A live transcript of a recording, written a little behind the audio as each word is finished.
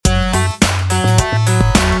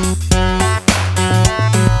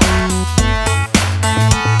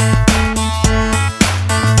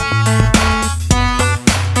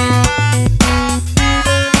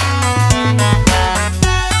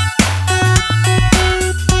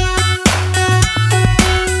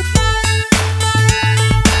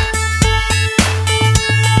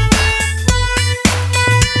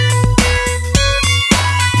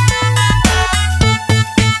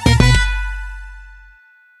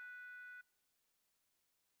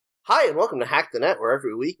Hi, and welcome to Hack the Net, where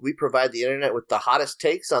every week we provide the internet with the hottest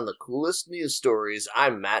takes on the coolest news stories.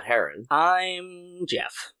 I'm Matt Herron. I'm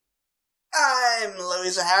Jeff. I'm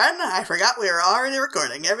Louisa Herron. I forgot we were already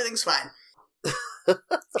recording. Everything's fine.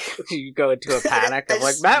 You go into a panic of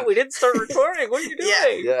like, Matt, we didn't start recording. What are you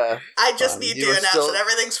doing? Yeah. I just need to announce that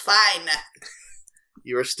everything's fine.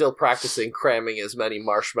 You were still practicing cramming as many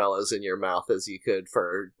marshmallows in your mouth as you could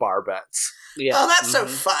for bar bets. Yeah. Oh, that's so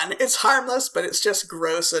fun. It's harmless, but it's just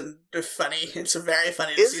gross and funny. It's very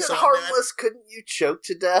funny to see Is it someone do it. harmless? Couldn't you choke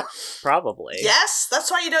to death? Probably. Yes, that's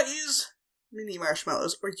why you don't use mini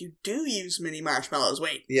marshmallows. Or you do use mini marshmallows.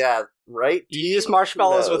 Wait. Yeah, right? You use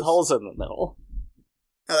marshmallows with holes in the middle.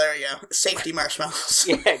 Oh, there we go. Safety marshmallows.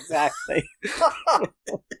 Yeah, exactly.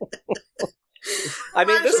 I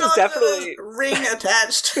mean, this is definitely... ring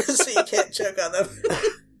attached so you can't choke on them.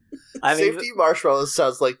 I mean, Safety marshmallows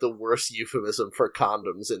sounds like the worst euphemism for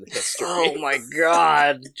condoms in history. Oh my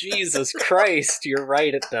god. Jesus Christ. You're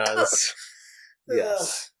right, it does.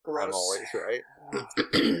 Yes. Gross. I'm always right.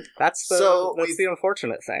 That's the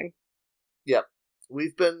unfortunate thing. Yep.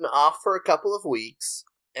 We've been off for a couple of weeks,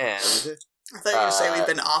 and... I thought you were going to say we've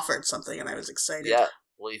been offered something, and I was excited. Yeah,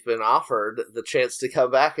 we've been offered the chance to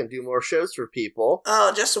come back and do more shows for people.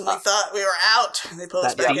 Oh, just when we thought we were out, they pulled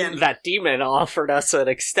us back in. That demon offered us an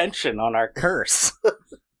extension on our curse.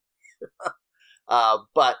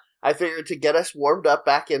 But I figured to get us warmed up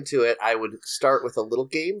back into it, I would start with a little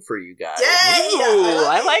game for you guys. Yay! Ooh,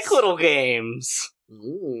 I like little games.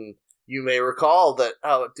 You may recall that.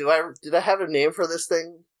 Oh, did I have a name for this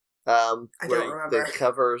thing? I don't remember.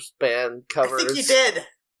 The band covers. I think you did.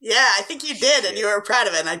 Yeah, I think you did, and you were proud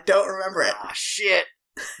of it, and I don't remember it. Ah, shit.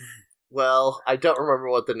 Well, I don't remember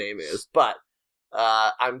what the name is, but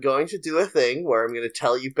I'm going to do a thing where I'm going to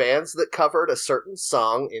tell you bands that covered a certain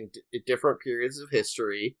song in different periods of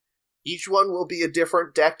history. Each one will be a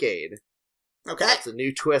different decade. Okay. That's a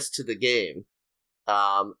new twist to the game.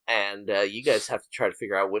 And you guys have to try to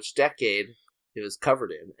figure out which decade it was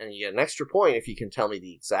covered in, and you get an extra point if you can tell me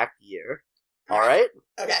the exact year. All right?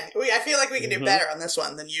 Okay. I feel like we can do better on this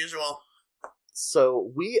one than usual.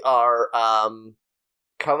 So we are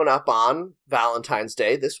coming up on Valentine's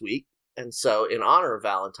Day this week, and so in honor of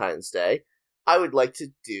Valentine's Day, I would like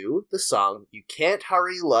to do the song "You Can't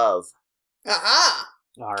Hurry Love." Aha!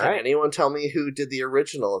 All Can right. anyone tell me who did the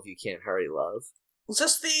original of "You Can't Hurry Love"? Was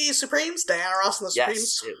this the Supremes? Diana Ross and the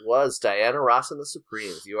Supremes? Yes, it was Diana Ross and the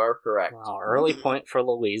Supremes. You are correct. Wow, early point for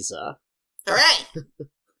Louisa. Hooray!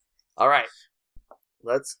 All right.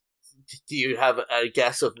 Do you have a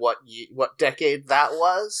guess of what decade that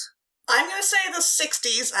was? I'm going to say the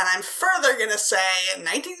 60s, and I'm further going to say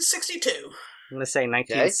 1962. I'm going to say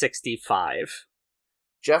 1965.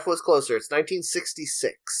 Jeff was closer. It's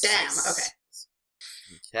 1966. Damn, okay.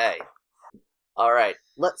 Okay. All right.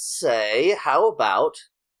 Let's say, how about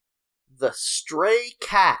the Stray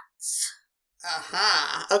Cats?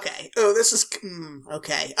 Aha, okay. Oh, this is...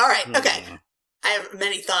 okay. All right, okay. I have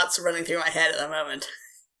many thoughts running through my head at the moment.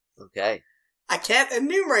 Okay. I can't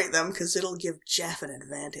enumerate them because it'll give Jeff an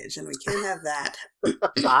advantage, and we can't have that.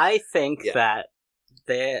 I think that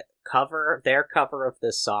their cover of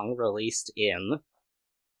this song released in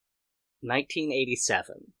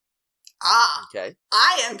 1987. Ah, okay.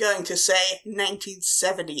 I am going to say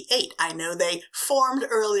 1978. I know they formed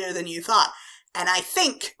earlier than you thought. And I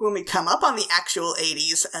think when we come up on the actual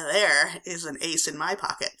 80s, there is an ace in my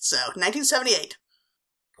pocket. So, 1978.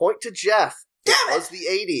 Point to Jeff. Damn it! It was the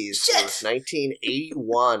 80s. Shit! It was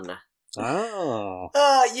 1981. Oh.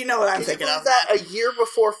 You know what I'm thinking of. That a year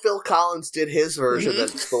before Phil Collins did his version,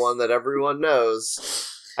 that's the one that everyone knows.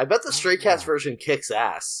 I bet the Stray Cats version kicks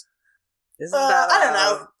ass. Isn't that, I don't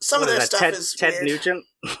know. Some of their stuff is Ted weird. Nugent?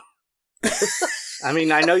 I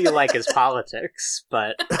mean, I know you like his politics,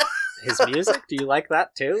 but his music, do you like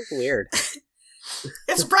that too? Weird.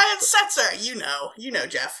 It's Brian Setzer. You know,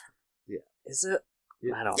 Jeff. Yeah. Is it?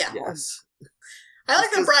 I don't know. Yes. I like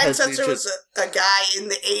that Just Brian 'cause Ted Setzer was a guy in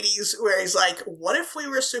the 80s where he's like, what if we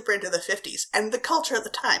were super into the 50s? And the culture at the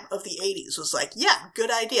time of the 80s was like, yeah, good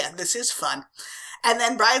idea. This is fun. And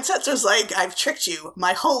then Brian Setzer's like, I've tricked you.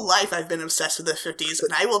 My whole life I've been obsessed with the 50s,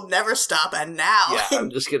 and I will never stop. And now,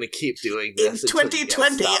 I'm just going to keep doing this in until you guys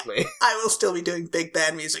 2020, stop me. I will still be doing big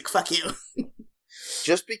band music. Fuck you.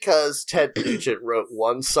 Just because Ted Nugent wrote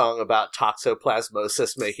one song about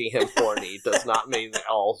toxoplasmosis making him horny does not mean that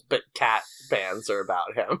all cat bands are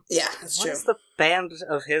about him. Yeah, that's true. What's the band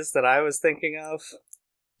of his that I was thinking of?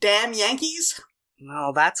 Damn Yankees?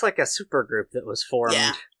 No, that's like a supergroup that was formed.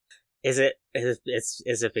 Yeah. Is it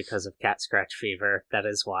because of cat scratch fever? That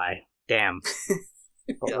is why. Damn.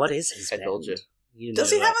 But Yeah, what is his band? I told you. You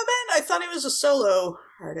Does he know have a band? I thought he was a solo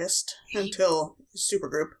artist until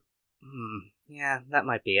supergroup. Yeah, that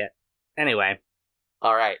might be it. Anyway.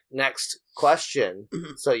 All right, next question.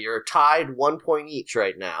 Mhm. So you're tied 1 point each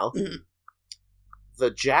right now. Mhm. The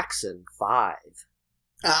Jackson 5.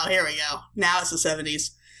 Oh, here we go. Now it's the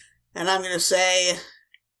 70s. And I'm going to say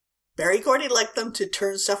Berry Gordy liked them to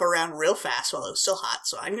turn stuff around real fast while it was still hot,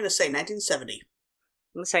 so I'm going to say 1970.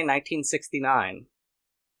 I'm going to say 1969.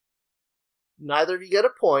 Neither of you get a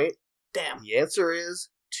point. Damn. The answer is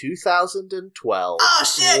 2012. Oh,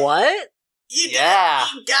 shit! What? You did Yeah.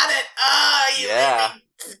 it! You got it! Oh, you Yeah. made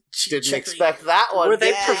me Didn't check expect that one. Were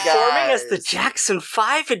they did you performing as the guys? Jackson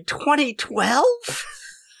 5 in 2012?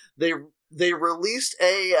 They released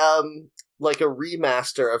a like a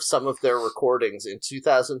remaster of some of their recordings in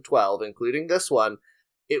 2012, including this one.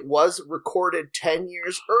 It was recorded 10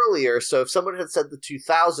 years earlier, so if someone had said the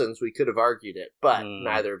 2000s, we could have argued it, but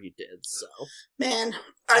neither of you did, so. Man,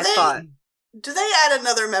 do they add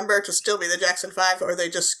another member to still be the Jackson 5, or are they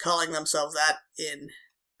just calling themselves that in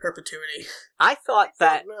perpetuity? I thought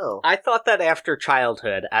that No. I thought that after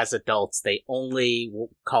childhood, as adults, they only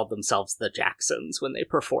called themselves the Jacksons when they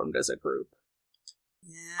performed as a group.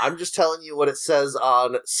 Yeah. I'm just telling you what it says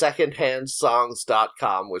on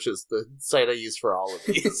secondhandsongs.com, which is the site I use for all of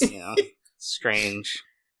these. Yeah, strange.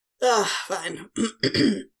 Fine.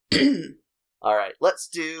 All right, let's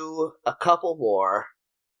do a couple more.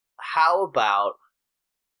 How about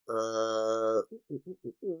I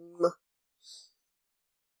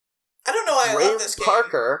don't know why I Graham love this game.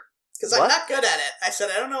 Parker? Because I'm What? not good at it. I said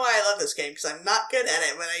I don't know why I love this game, because I'm not good at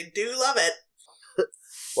it, but I do love it.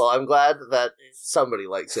 Well, I'm glad that somebody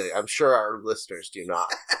likes it. I'm sure our listeners do not.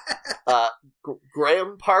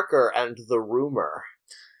 Graham Parker and The Rumor.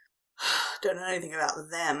 Don't know anything about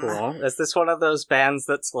them. Cool. Is this one of those bands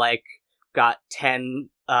that's like got 10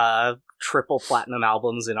 triple platinum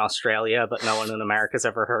albums in Australia, but no one in America's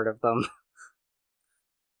ever heard of them?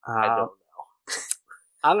 I don't know.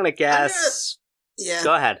 I'm gonna guess. Yeah.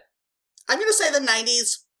 Go ahead. I'm gonna say the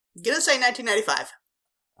 90s. I'm gonna say 1995.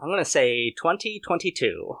 I'm gonna say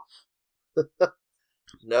 2022.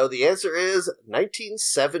 No, the answer is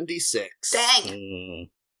 1976. Dang.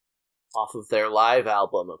 Off of their live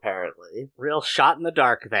album, apparently. Real shot in the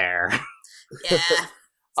dark there. Yeah.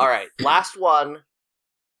 All right, last one.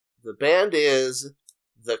 The band is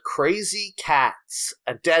The Crazy Cats.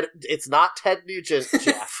 It's not Ted Nugent,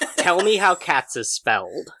 Jeff. Tell me how cats is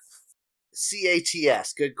spelled.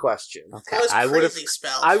 C-A-T-S. Good question. Okay, That was I would have. crazy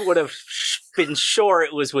spelled. I would have been sure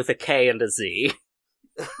it was with a K and a Z.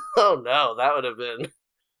 Oh no, that would have been...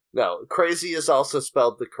 No, crazy is also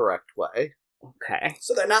spelled the correct way. Okay.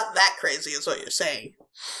 So they're not that crazy, is what you're saying.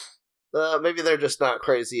 Maybe they're just not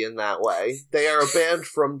crazy in that way. They are a band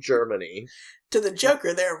from Germany. To the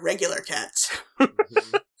Joker, they're regular cats.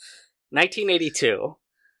 Mhm. 1982.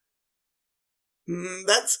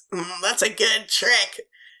 That's a good trick.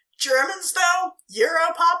 Germans, though,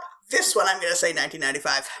 Europop. This one, I'm gonna say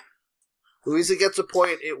 1995. Louisa gets a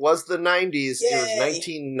point. It was the 90s. It was Yay.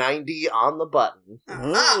 1990 on the button.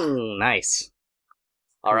 Ooh, nice.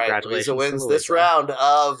 All right, Congratulations Louisa to wins this Louisa. round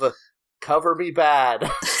of Cover Me Bad.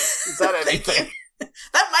 Is that Thank anything? you.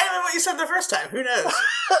 That might have been what you said the first time. Who knows?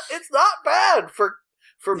 It's not bad for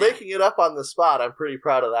Yeah. making it up on the spot. I'm pretty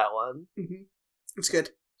proud of that one. Mm-hmm. It's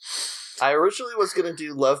good. I originally was going to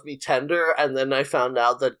do Love Me Tender, and then I found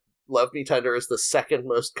out that Love Me Tender is the second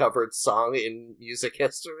most covered song in music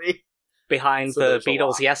history. Behind So the there's a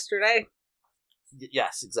Beatles lot. yesterday?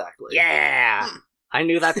 Yes, exactly. Yeah! I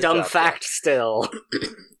knew that dumb Gotcha. fact still.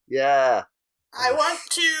 Yeah. I want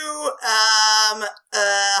to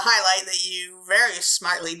highlight that you very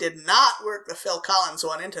smartly did not work the Phil Collins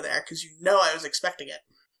one into there, because you know I was expecting it.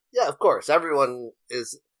 Yeah, of course. Everyone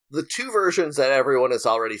is... The two versions that everyone is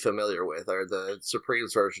already familiar with are the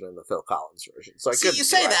Supremes version and the Phil Collins version. So I See, couldn't you do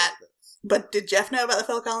say either that. of those. But did Jeff know about the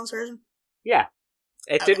Phil Collins version? Yeah.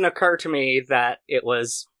 It Okay. didn't occur to me that it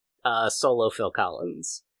was solo Phil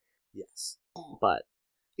Collins, Yes. but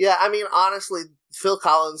Yeah, I mean, honestly, Phil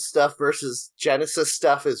Collins stuff versus Genesis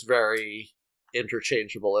stuff is very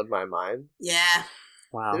interchangeable in my mind. Yeah.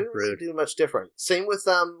 wow, They didn't really rude. do much different. Same with,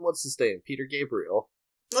 what's his name? Peter Gabriel.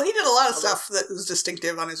 Well, he did a lot of stuff that was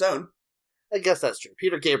distinctive on his own. I guess that's true.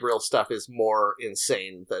 Peter Gabriel stuff is more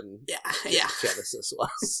insane than Yeah, yeah. Genesis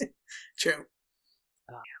was. True.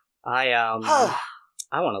 I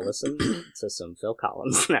want to listen to some Phil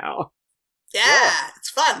Collins now. Yeah, it's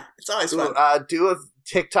fun. It's always fun. Do a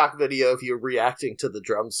TikTok video of you reacting to the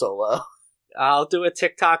drum solo. I'll do a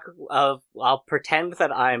TikTok of. I'll pretend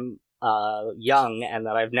that I'm young and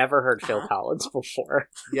that I've never heard Phil Collins before.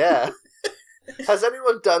 Yeah. Has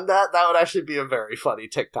anyone done that? That would actually be a very funny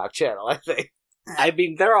TikTok channel, I think. I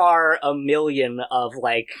mean, there are a million of,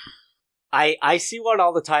 like, I see one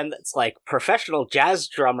all the time that's like, professional jazz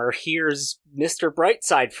drummer hears Mr.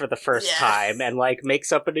 Brightside for the first time and, like,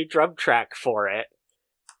 makes up a new drum track for it.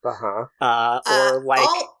 Or, like,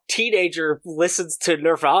 teenager listens to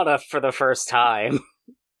Nirvana for the first time.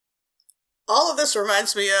 All of this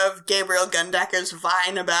reminds me of Gabriel Gundacker's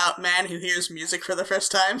Vine about man who hears music for the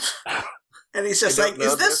first time. And he's just like,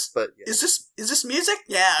 is this music?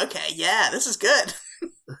 Yeah, okay, yeah, this is good.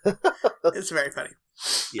 It's very funny.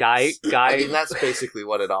 Yes. I mean, that's basically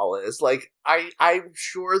what it all is. Like, I'm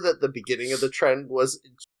sure that the beginning of the trend was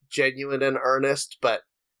genuine and earnest, but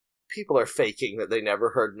people are faking that they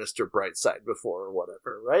never heard Mr. Brightside before or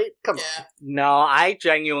whatever, right? Come on. No, I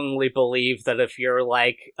genuinely believe that if you're,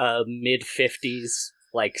 like, a mid-50s,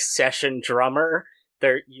 like, session drummer,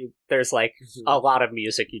 there's, like, a lot of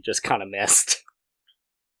music you just kind of missed.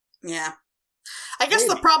 Yeah. I guess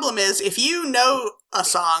the problem is, if you know a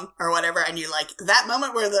song or whatever, and you like that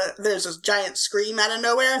moment where there's this giant scream out of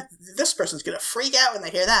nowhere, this person's gonna freak out when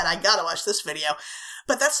they hear that. I gotta watch this video.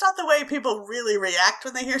 But that's not the way people really react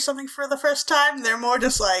when they hear something for the first time. They're more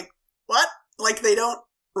just like, what? Like, they don't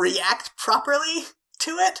react properly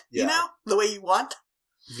to it, you know? The way you want.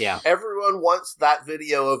 Yeah. Everyone wants that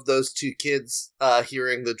video of those two kids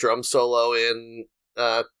hearing the drum solo in,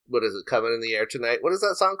 what is it, Coming in the Air Tonight? What is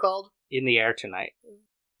that song called? In the Air Tonight.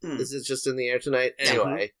 Is it just In the Air Tonight?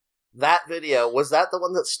 Anyway, that video, was that the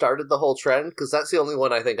one that started the whole trend? Because that's the only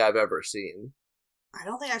one I think I've ever seen. I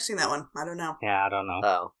don't think I've seen that one. I don't know. Yeah, I don't know.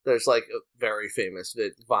 Oh, there's like a very famous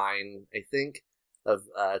Vine, I think, of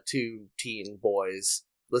two teen boys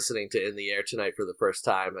listening to In the Air Tonight for the first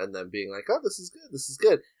time and then being like, oh, this is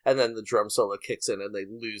good. And then the drum solo kicks in and they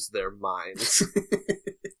lose their minds.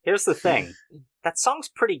 Here's the thing. That song's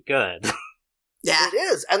pretty good. Yeah. It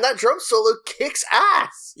is. And that drum solo kicks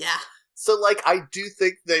ass. Yeah. So, like, I do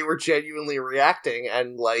think they were genuinely reacting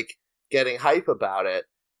and, like, getting hype about it.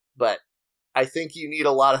 But I think you need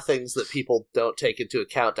a lot of things that people don't take into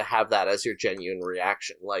account to have that as your genuine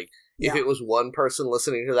reaction. Like, if it was one person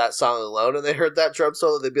listening to that song alone and they heard that drum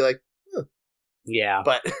solo, they'd be like, huh. Yeah.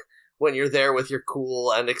 But when you're there with your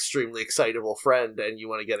cool and extremely excitable friend and you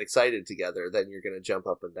want to get excited together, then you're going to jump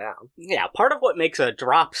up and down. Yeah, part of what makes a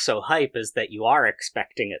drop so hype is that you are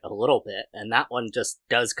expecting it a little bit, and that one just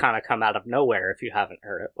does kind of come out of nowhere if you haven't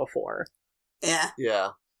heard it before. Yeah. Yeah.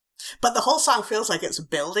 But the whole song feels like it's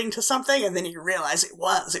building to something, and then you realize it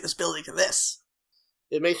was building to this.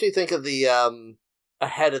 It makes me think of the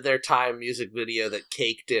ahead of their time music video that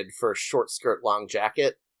Cake did for Short Skirt Long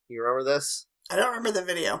Jacket. You remember this? I don't remember the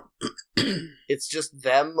video. It's just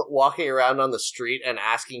them walking around on the street and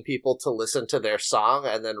asking people to listen to their song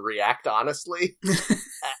and then react honestly.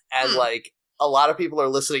 And, like, a lot of people are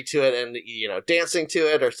listening to it and, you know, dancing to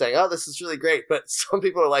it or saying, oh, this is really great. But some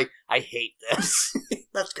people are like, I hate this.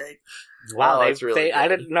 That's great. Wow, it's really good. I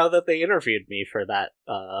didn't know that they interviewed me for that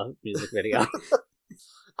music video.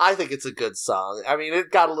 I think it's a good song. I mean, it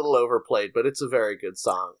got a little overplayed, but it's a very good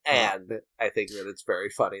song. And I think that it's very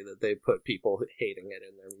funny that they put people hating it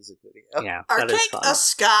in their music video. Yeah, Are that is Cake fun. a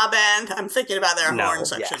ska band? I'm thinking about their No, horn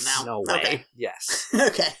section yes, now. No way. Okay. Yes.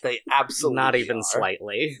 Okay. They absolutely Not even are.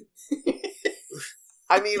 slightly.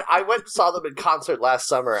 I mean, I went and saw them in concert last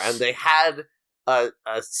summer, and they had a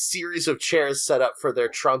series of chairs set up for their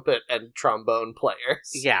trumpet and trombone players.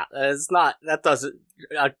 Yeah, it's not. That doesn't.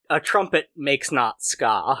 A trumpet makes not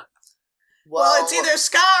ska. Well, it's either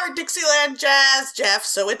ska or Dixieland jazz, Jeff,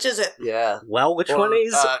 so which is it? Yeah. Well, which Or, one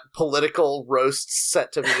is political roasts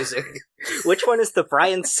set to music. which one is the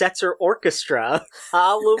Brian Setzer Orchestra?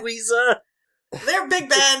 Ah, Louisa. They're big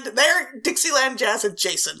band. They're Dixieland jazz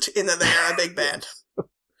adjacent in that they're a big band.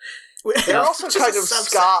 They're also Which is kind a of subset.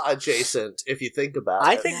 ska adjacent, if you think about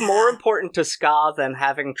I it. think Yeah. more important to ska than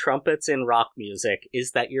having trumpets in rock music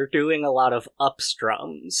is that you're doing a lot of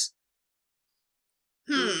upstrums.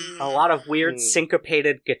 A lot of weird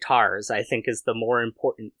syncopated guitars, I think, is the more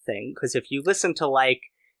important thing. Because if you listen to, like,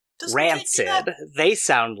 Doesn't Cake do that? Rancid, they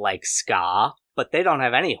sound like ska, but they don't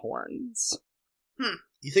have any horns.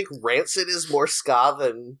 You think Rancid is more ska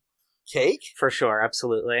than Cake? For sure,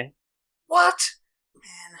 absolutely. What?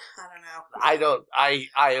 Man, I don't know.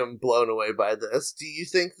 I am blown away by this. Do you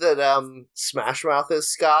think that Smash Mouth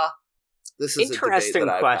is ska? This is Interesting a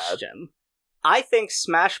debate that I've had. question. I think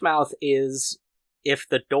Smash Mouth is if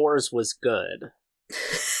the Doors was good.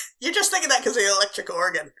 You're just thinking that because of the electric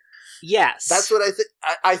organ. Yes. That's what I think.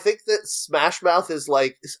 I think that Smash Mouth is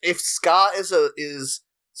like, if ska is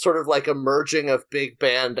sort of like a merging of big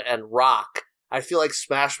band and rock, I feel like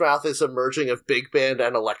Smash Mouth is a merging of big band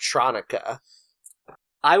and electronica.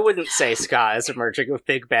 I wouldn't say ska is emerging with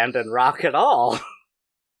big band and rock at all.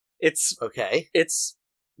 It's Okay.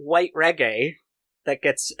 white reggae that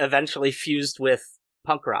gets eventually fused with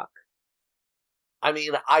punk rock. I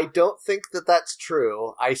mean, I don't think that that's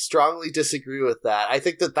true. I strongly disagree with that. I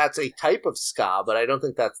think that that's a type of ska, but I don't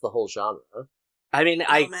think that's the whole genre. I mean,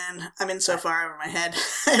 Oh man, I'm in so far over my head.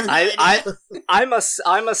 I have no idea.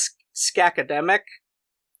 I'm a skacademic.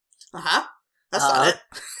 Uh-huh. That's not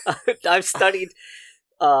it. I've studied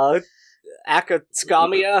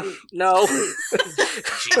academia. No.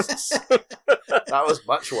 Jesus. That was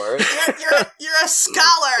much worse. You're a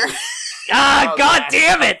scholar. Ah, Oh, god yes,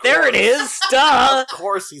 damn it! of There it course. is. Duh. Of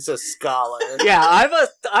course he's a scholar. Yeah,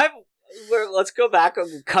 let's go back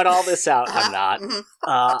and cut all this out. I'm not. Mhm.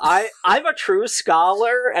 I'm a true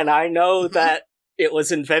scholar, and I know Mhm. that it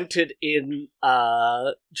was invented in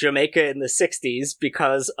Jamaica in the 60s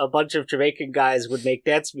because a bunch of Jamaican guys would make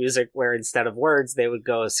dance music where instead of words they would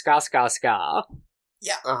go ska ska ska.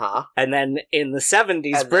 Uh-huh. And then in the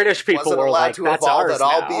 70s, And British people wasn't were allowed like, to "That's evolve ours at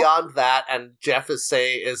all now." beyond that, and Jeff is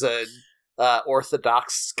a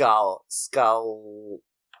orthodox skull.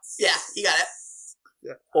 Yeah, you got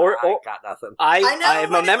it. Or I got nothing. I know, I'm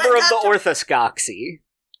a when it member went of the down to- Orthodoxy.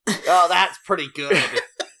 Oh, that's pretty good.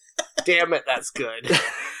 Damn it, that's good.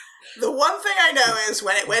 The one thing I know is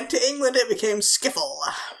when it went to England, it became skiffle.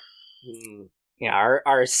 Hmm. Yeah,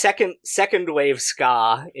 our second wave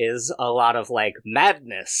ska is a lot of like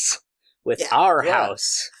madness with Yeah. our Yeah.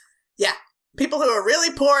 house. People who are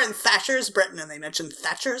really poor in Thatcher's Britain, and they mentioned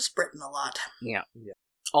Thatcher's Britain a lot.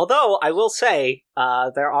 Although I will say,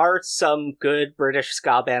 there are some good British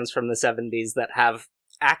ska bands from the 70s that have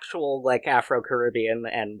actual like Afro-Caribbean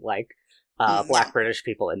and like Black Yeah. British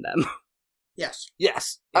people in them. Yes.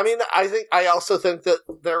 Yes. I also think that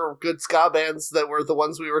there are good ska bands that were the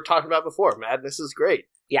ones we were talking about before. Madness is great.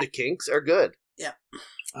 Yeah. The Kinks are good.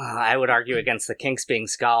 I would argue against the Kinks being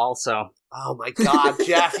ska also. Oh my god,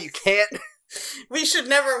 Jeff, you can't. We should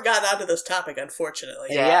never have gotten onto this topic, unfortunately.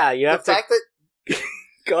 Yeah, you have the to- fact that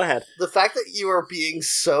Go ahead. the fact that you are being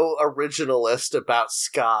so originalist about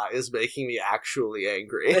ska is making me actually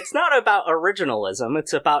angry. It's not about originalism,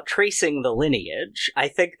 it's about tracing the lineage. I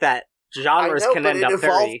think that I genres know, can but end it up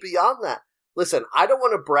evolved very... beyond that. Listen, I don't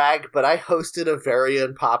want to brag, but I hosted a very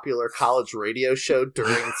unpopular college radio show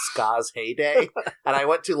during ska's heyday, and I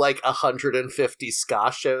went to like 150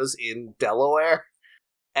 ska shows in Delaware,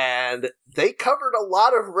 and they covered a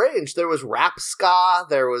lot of range. There was rap ska,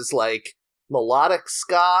 there was like melodic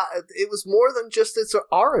ska. It was more than just its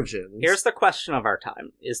origins. Here's the question of our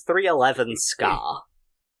time. Is 311 ska?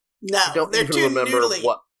 No, I don't they're even too remember noodly.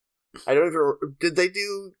 what. I don't even. Did they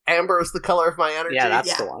do Amber is the Color of My Energy? Yeah, that's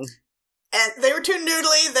Yeah. the one. And they were too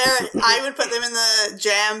noodly. I would put them in the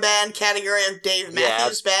jam band category of Dave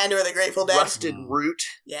Matthews Band or the Grateful Dead. Rusted Root,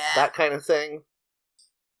 Yeah. that kind of thing.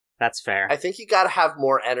 That's fair. I think you gotta have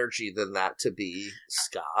more energy than that to be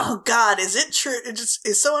ska. Oh God, is it true?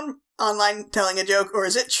 Is someone online telling a joke, or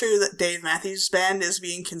is it true that Dave Matthews Band is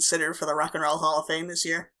being considered for the Rock and Roll Hall of Fame this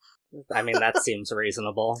year? I mean, that seems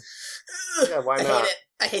reasonable. Ugh, Yeah, why I not? hate it.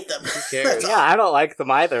 I hate them. Who cares? Yeah, I don't like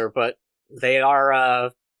them either, but they are, I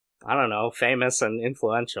don't know, famous and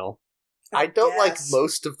influential. I don't like Yes.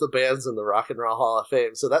 most of the bands in the Rock and Roll Hall of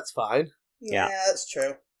Fame, so that's fine. Yeah. Yeah, that's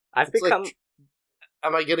true. I've It's become... like,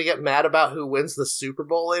 am I gonna get mad about who wins the Super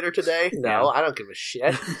Bowl later today? No, Yeah. I don't give a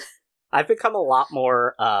shit. I've become a lot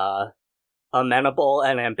more amenable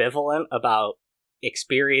and ambivalent about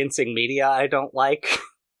experiencing media I don't like.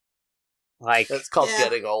 Like, That's called Yeah.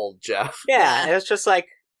 getting old, Jeff. yeah, Yeah. it's just like,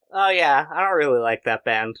 oh yeah, I don't really like that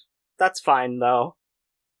band. That's fine though.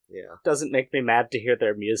 Yeah. Doesn't make me mad to hear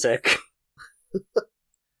their music.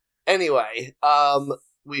 Anyway,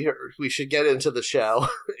 we should get into the show.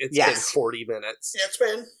 It's been Yes. 40 minutes. Yeah, it's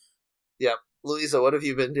been. Louisa, what have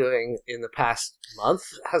you been doing in the past month?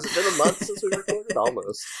 Has it been a month since we recorded?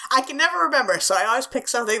 Almost. I can never remember, so I always pick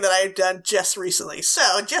something that I've done just recently.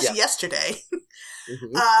 So, just Yeah. yesterday,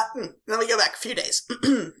 Mhm. let me go back a few days.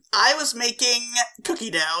 I was making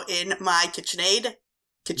cookie dough in my KitchenAid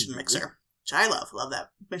kitchen Mhm. mixer, which I love. Love that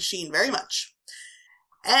machine very much.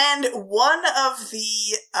 And one of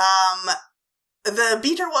the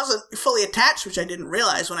beater wasn't fully attached, which I didn't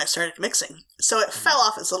realize when I started mixing. So it fell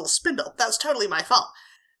off its little spindle. That was totally my fault.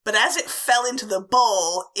 But as it fell into the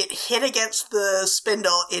bowl, it hit against the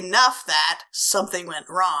spindle enough that something went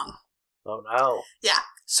wrong. Oh no.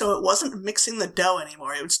 So it wasn't mixing the dough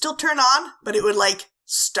anymore. It would still turn on, but it would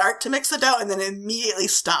start to mix the dough and then immediately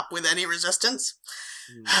stop with any resistance.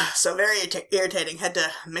 So very irritating. Had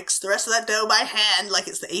to mix the rest of that dough by hand like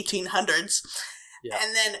it's the 1800s. Yeah.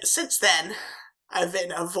 And then since then, I've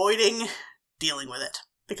been avoiding dealing with it.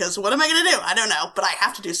 because what am I going to do? I don't know, but I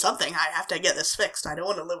have to do something. I have to get this fixed. I don't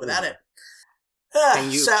want to live without it.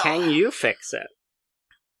 Can you fix it?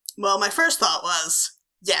 Well, my first thought was,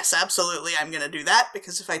 yes, absolutely, I'm going to do that,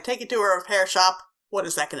 because if I take it to a repair shop, what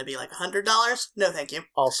is that going to be, like $100? No, thank you.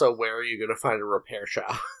 Also, where are you going to find a repair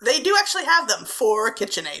shop? They do actually have them for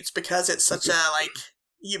KitchenAids, because it's such a, like,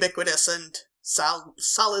 ubiquitous and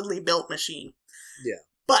solidly built machine. Yeah.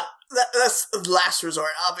 But that's the last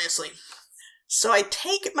resort, obviously. So I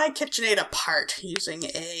take my KitchenAid apart using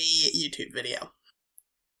a YouTube video.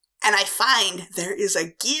 And I find there is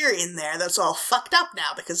a gear in there that's all fucked up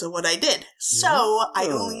now because of what I did. So I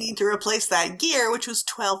only need to replace that gear, which was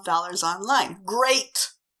 $12 online.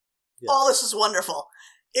 Great! Yes. All this is wonderful.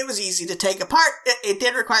 It was easy to take apart. It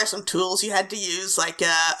did require some tools. You had to use like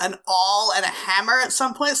an awl and a hammer at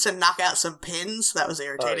some points to knock out some pins. That was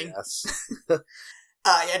irritating. Oh, yes.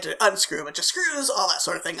 You had to unscrew a bunch of screws, all that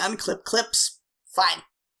sort of thing. Unclip clips. Fine.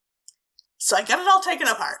 So I got it all taken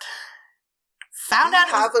apart. Found out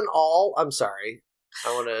it was... have an awl? I'm sorry. I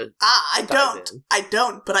want to. I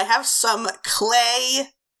don't, but I have some clay,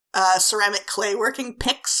 ceramic clay working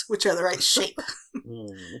picks, which are the right shape.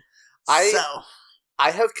 I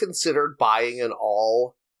have considered buying an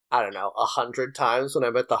awl, I don't know, 100 times when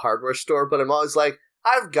I'm at the hardware store, but I'm always like,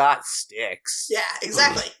 I've got sticks. Yeah,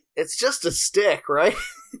 exactly. It's just a stick, right?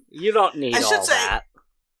 You don't need all that.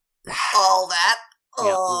 All that.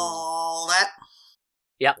 Yep. All that.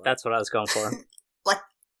 Yep, that's what I was going for.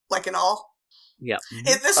 Like an awl? Yep.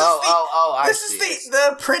 This is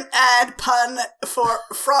the print ad pun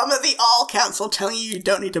from the All Council telling you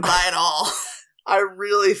don't need to buy it all. I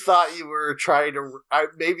really thought you were trying to...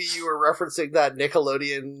 maybe you were referencing that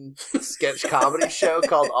Nickelodeon sketch comedy show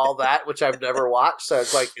called All That, which I've never watched, so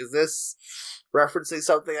it's like, is this referencing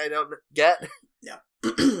something I don't get? Yeah.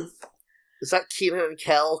 Is that Kenan and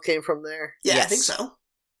Kel came from there? Yeah, Yes. I think so.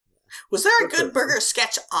 Was there a Good Burger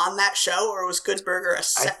sketch on that show, or was Good Burger a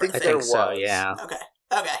separate thing? I think so, yeah. Okay.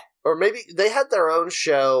 Or maybe they had their own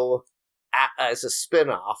show as a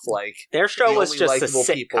spin-off, like... Their show the was only just a likable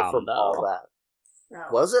people sitcom, from though. All That.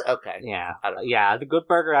 Oh. Was it? Okay. Yeah. I don't know. Yeah, The Good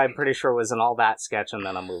Burger, I'm pretty sure, was an All That sketch and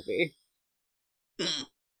then a movie.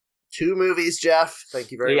 2 movies, Jeff.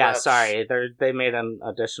 Thank you very much. Yeah, sorry. They made an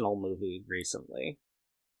additional movie recently.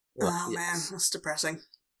 Oh, Yes. man, that's depressing.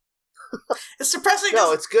 It's depressing.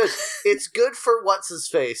 No, it's good. It's good for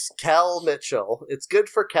what's-his-face, Kel Mitchell. It's good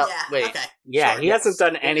for Kel... Yeah, Wait. okay. Yeah, Sure, he yes. hasn't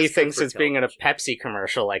done It is anything good for since being in a Kel Pepsi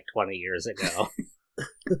commercial like 20 years ago.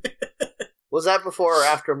 Was that before or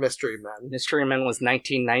after Mystery Men? Mystery Men was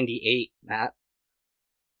 1998, Matt.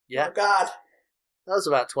 Yeah, Oh, God. that was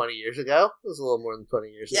about 20 years ago. It was a little more than 20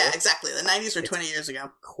 years Yeah, ago. exactly. The 90s were 20 years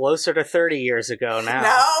ago. Closer to 30 years ago now.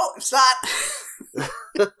 No, it's not.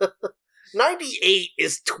 98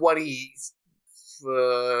 is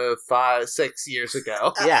 6 years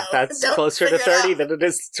ago. Yeah, that's closer to 30 than it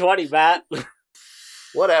is to 20, Matt.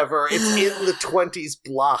 Whatever. It's in the 20s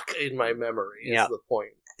block in my memory, is Yeah. the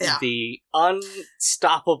point. Yeah. The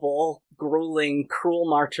unstoppable, grueling, cruel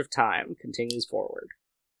march of time continues forward.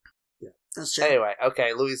 That's true. Anyway,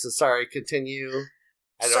 okay, Louisa, sorry, continue.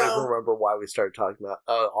 I don't even remember why we started talking about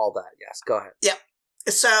all that. Yes, go ahead.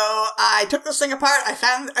 So I took this thing apart. I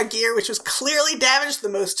found a gear which was clearly damaged. The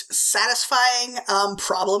most satisfying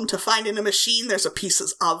problem to find in a machine. There's a piece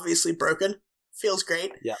that's obviously broken. Feels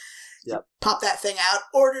great. Yep. Yep. Pop that thing out.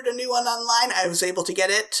 Ordered a new one online. I was able to get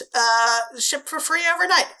it shipped for free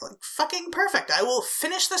overnight. Like, fucking perfect. I will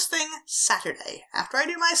finish this thing Saturday. After I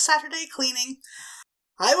do my Saturday cleaning,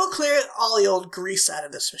 I will clear all the old grease out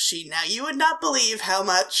of this machine. Now, you would not believe how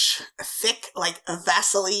much thick, like a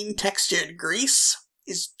Vaseline textured grease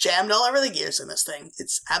is jammed all over the gears in this thing.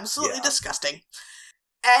 It's absolutely disgusting.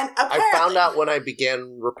 And apparently... I found out when I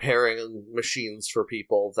began repairing machines for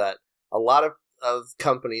people that a lot of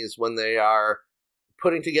companies, when they are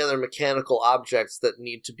putting together mechanical objects that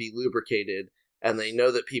need to be lubricated, and they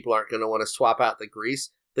know that people aren't going to want to swap out the grease,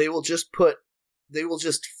 they will just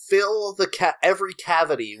fill every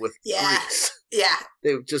cavity with grease. Yeah.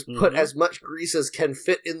 They just put as much grease as can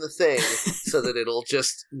fit in the thing so that it'll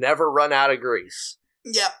just never run out of grease.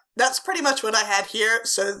 Yep. That's pretty much what I had here.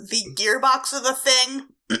 So the gearbox of the thing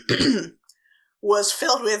was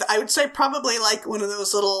filled with, I would say, probably like one of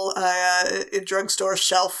those little drugstore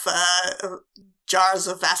shelf jars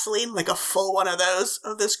of Vaseline, like a full one of those,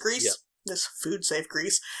 of this grease. Yep. This food-safe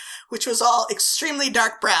grease, which was all extremely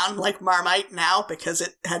dark brown, like Marmite now, because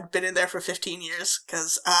it had been in there for 15 years.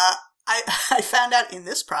 Because I found out in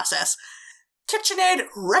this process, KitchenAid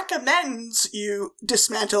recommends you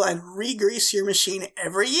dismantle and re-grease your machine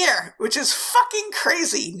every year, which is fucking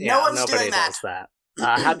crazy. Yeah, no one's nobody doing that. does that.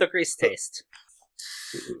 How'd the grease taste?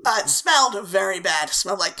 It smelled very bad. It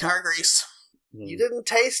smelled like car grease. You didn't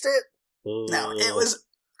taste it? No, it was...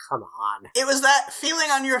 Come on. It was that feeling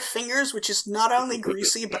on your fingers, which is not only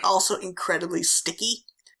greasy, but also incredibly sticky.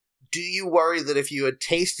 Do you worry that if you had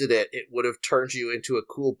tasted it, it would have turned you into a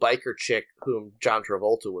cool biker chick whom John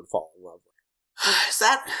Travolta would fall in love with? Is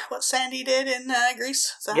that what Sandy did in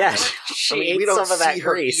Grease? Is that Yeah, how it she we ate don't some of that see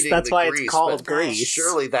her grease. eating That's the why grease, it's called but grease.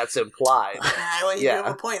 Surely that's implied. went? Well, you Yeah. have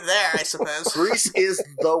a point there, I suppose. Grease is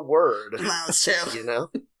the word, That's true. you know?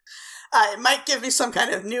 It might give me some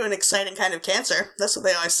kind of new and exciting kind of cancer. That's what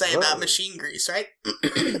they always say about Whoa. machine grease, right?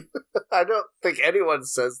 I don't think anyone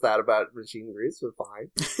says that about machine grease, but fine.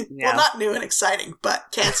 Yeah. Well, not new and exciting, but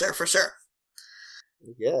cancer for sure.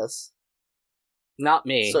 Yes. Not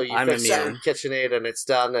me. So you I'm fix immune. KitchenAid and it's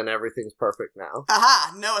done and everything's perfect now.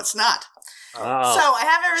 Aha, no, it's not. Oh. So I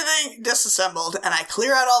have everything disassembled, and I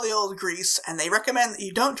clear out all the old grease, and they recommend that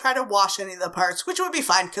you don't try to wash any of the parts, which would be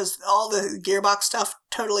fine, because all the gearbox stuff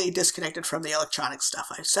totally disconnected from the electronic stuff.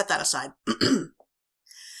 I set that aside.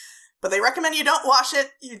 But they recommend you don't wash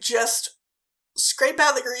it, you just scrape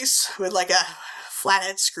out the grease with like a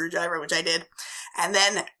flathead screwdriver, which I did, and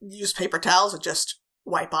then use paper towels and just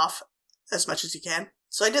wipe off as much as you can.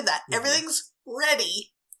 So I did that. Mhm. Everything's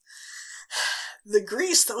ready. The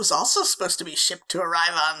grease that was also supposed to be shipped to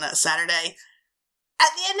arrive on Saturday, at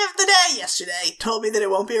the end of the day yesterday, told me that it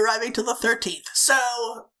won't be arriving till the 13th. So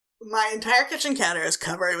my entire kitchen counter is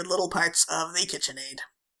covered with little parts of the KitchenAid.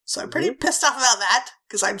 So I'm pretty pissed off about that,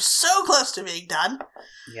 because I'm so close to being done.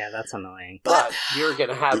 Yeah, that's annoying. But you're going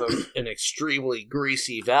to have an extremely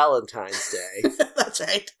greasy Valentine's Day. That's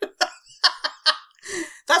right.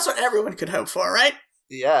 That's what everyone could hope for, right?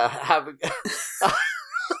 Yeah, having...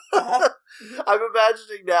 I'm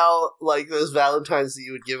imagining now, like, those Valentines that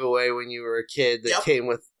you would give away when you were a kid that Yep. came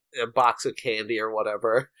with a box of candy or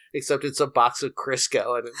whatever, except it's a box of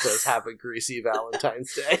Crisco and it says, have a greasy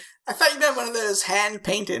Valentine's Day. I thought you meant one of those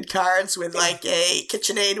hand-painted cards with, like, a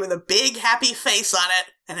KitchenAid with a big happy face on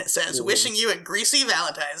it, and it says, wishing you a greasy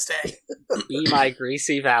Valentine's Day. Be my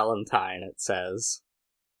greasy Valentine, it says.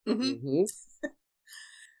 Mm-hmm. Mm-hmm.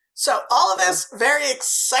 So all of this, very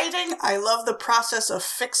exciting. I love the process of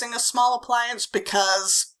fixing a small appliance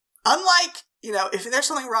because unlike, if there's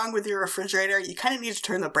something wrong with your refrigerator, you kind of need to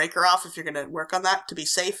turn the breaker off if you're going to work on that to be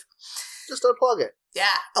safe. Just unplug it.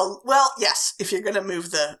 Yeah. Oh, well, yes, if you're going to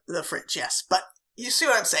move the fridge, yes. But you see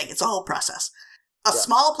what I'm saying. It's a whole process. A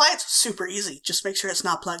small appliance, super easy. Just make sure it's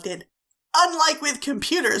not plugged in. Unlike with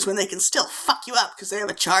computers when they can still fuck you up because they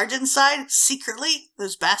have a charge inside secretly,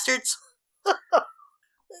 those bastards.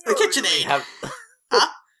 The KitchenAid. Huh?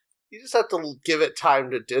 You just have to give it time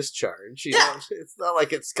to discharge. You know? It's not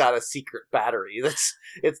like it's got a secret battery.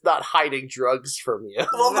 It's not hiding drugs from you.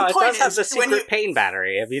 Well, No, the it point does have is, the secret pain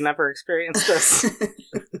battery. Have you never experienced this?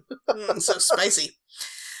 So spicy.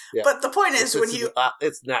 Yeah. But the point is,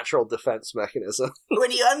 it's natural defense mechanism.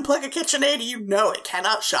 when you unplug a KitchenAid, you know it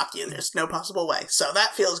cannot shock you. There's no possible way. So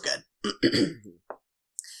that feels good.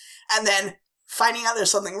 And then finding out there's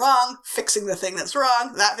something wrong, fixing the thing that's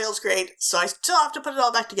wrong, that feels great. So I still have to put it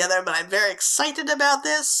all back together, but I'm very excited about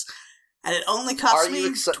this. And it only cost me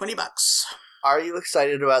 $20. Are you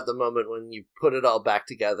excited about the moment when you put it all back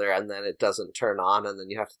together and then it doesn't turn on and then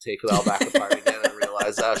you have to take it all back apart again and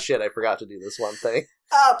realize, oh shit, I forgot to do this one thing?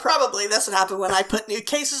 Probably. That's what happened when I put new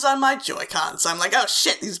cases on my Joy-Cons. I'm like, oh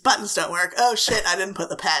shit, these buttons don't work. Oh shit, I didn't put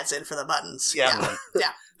the pads in for the buttons. Yeah.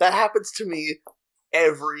 That happens to me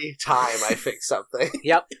every time I fix something.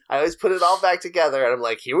 Yep. I always put it all back together and I'm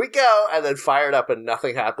like, here we go, and then fire it up and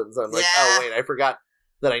nothing happens. I'm like, oh wait, I forgot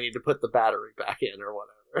that I need to put the battery back in or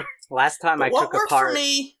whatever. Last time But I what took worked apart for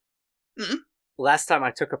me... Last time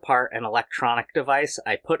I took apart an electronic device,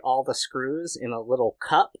 I put all the screws in a little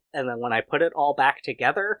cup, and then when I put it all back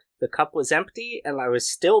together, the cup was empty, and I was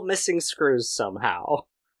still missing screws somehow.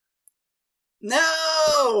 No!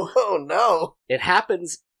 Oh no! It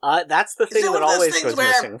happens. That's the Is thing it one that of those always things was where-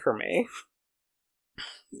 missing for me.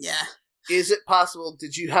 Yeah. Is it possible,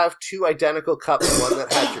 did you have two identical cups, one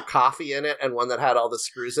that had your coffee in it and one that had all the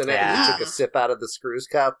screws in it, and Yeah. you took a sip out of the screws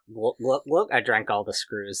cup? Look, I drank all the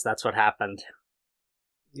screws. That's what happened.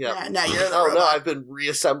 Yep. Yeah, now you're the Oh robot. no, I've been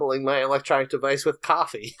reassembling my electronic device with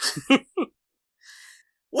coffee.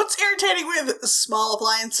 What's irritating with small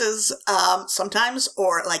appliances, sometimes,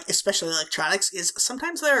 or like especially electronics, is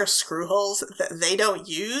sometimes there are screw holes that they don't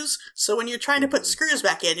use. So when you're trying to put screws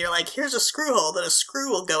back in, you're like, here's a screw hole that a screw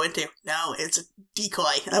will go into. No, it's a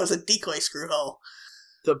decoy. That was a decoy screw hole.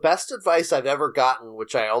 The best advice I've ever gotten,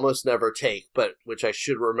 which I almost never take, but which I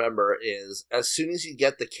should remember, is as soon as you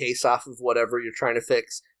get the case off of whatever you're trying to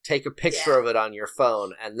fix, take a picture of it on your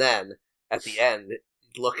phone, and then, at the end,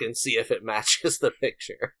 look and see if it matches the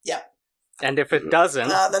picture. Yep. And if it doesn't,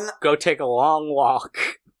 Then go take a long walk.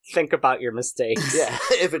 Think about your mistakes. Yeah,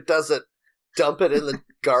 if it doesn't, dump it in the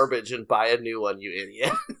garbage and buy a new one, you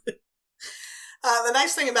idiot. the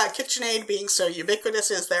nice thing about KitchenAid being so ubiquitous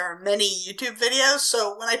is there are many YouTube videos,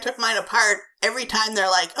 so when I took mine apart, every time they're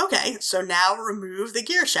like, okay, so now remove the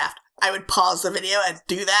gear shaft. I would pause the video and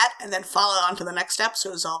do that, and then follow on to the next step, so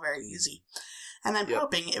it was all very easy. And I'm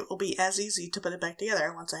hoping it will be as easy to put it back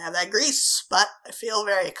together once I have that grease, but I feel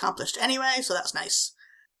very accomplished anyway, so that's nice.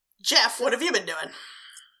 Jeff, what have you been doing?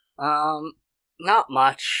 Not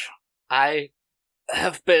much. I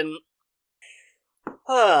have been...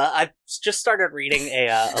 I just started reading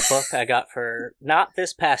a book I got for not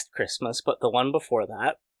this past Christmas, but the one before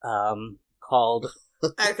that, called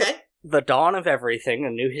Okay. The Dawn of Everything, A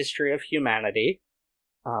New History of Humanity.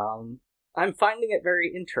 I'm finding it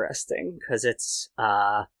very interesting, because it's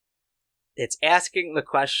asking the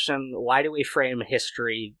question, why do we frame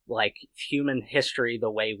history, like human history,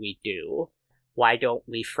 the way we do? Why don't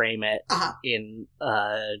we frame it in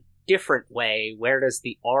a different way? Where does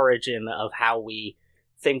the origin of how we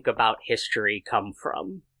think about history come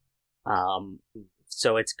from?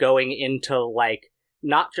 So it's going into, like,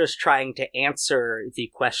 not just trying to answer the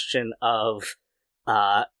question of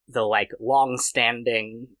the, like,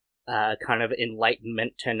 long-standing kind of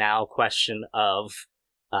Enlightenment to now question of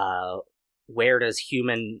where does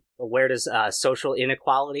social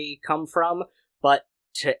inequality come from, but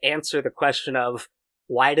to answer the question of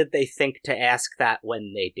why did they think to ask that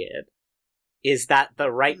when they did? Is that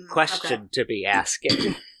the right question to be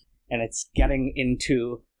asking? And it's getting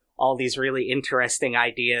into all these really interesting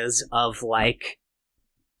ideas of, like,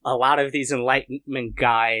 a lot of these Enlightenment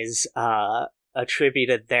guys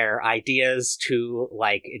attributed their ideas to,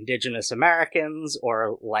 like, indigenous Americans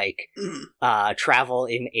or, like, travel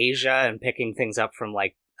in Asia and picking things up from,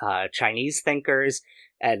 like, Chinese thinkers.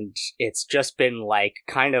 And it's just been, like,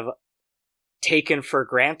 kind of taken for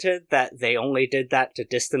granted that they only did that to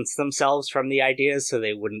distance themselves from the ideas so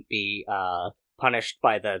they wouldn't be punished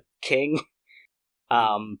by the king.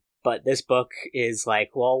 But this book is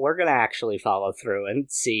like, well, we're gonna actually follow through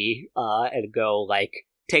and see and go, like,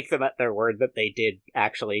 take them at their word that they did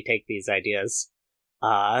actually take these ideas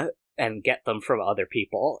and get them from other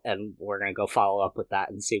people, and we're gonna go follow up with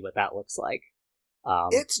that and see what that looks like.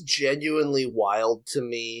 It's genuinely wild to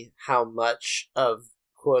me how much of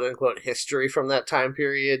quote-unquote history from that time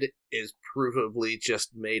period is provably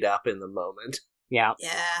just made up in the moment. Yeah.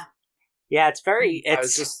 Yeah. Yeah, it's very... I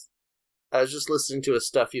was just listening to a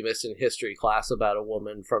Stuff You Missed in History class about a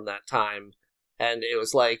woman from that time, and it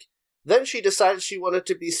was like, then she decided she wanted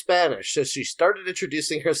to be Spanish, so she started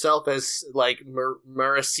introducing herself as, like,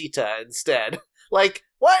 Maricita instead. Like,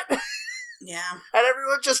 what? Yeah. And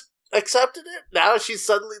everyone just accepted it? Now she's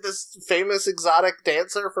suddenly this famous exotic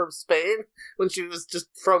dancer from Spain when she was just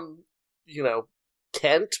from,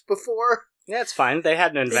 Kent before? Yeah, it's fine. They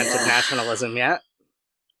hadn't invented nationalism yet.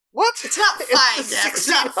 What? It's not fine, Jeff. It's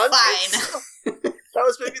not fine. That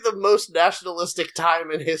was maybe the most nationalistic time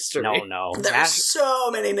in history. No. There's so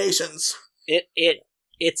many nations. It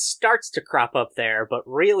starts to crop up there, but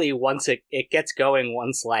really once it gets going,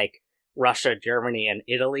 once, like, Russia, Germany, and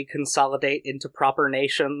Italy consolidate into proper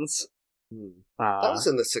nations. That was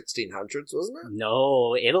in the 1600s, wasn't it?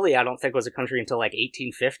 No, Italy I don't think was a country until, like,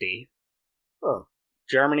 1850. Huh.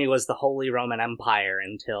 Germany was the Holy Roman Empire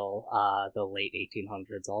until the late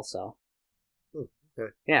 1800s also.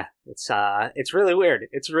 Okay. Yeah, it's really weird.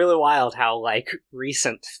 It's really wild how, like,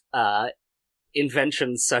 recent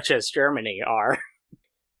inventions such as Germany are.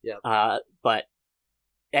 Yeah. But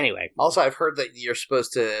anyway. Also, I've heard that you're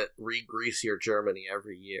supposed to re-grease your Germany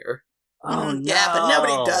every year. Oh, no. Yeah, but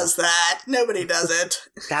nobody does that. Nobody does it.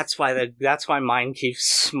 That's why mine keeps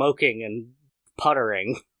smoking and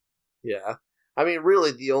puttering. Yeah. I mean,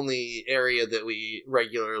 really, the only area that we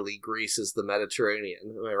regularly grease is the Mediterranean.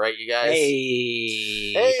 Am I right, you guys?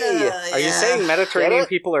 Hey! Are you saying Mediterranean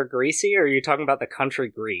people are greasy, or are you talking about the country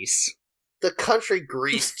Greece? The country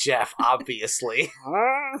Greece, Jeff, obviously.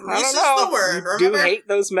 I Greece don't know. is the word, You remember? do hate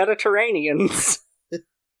those Mediterraneans.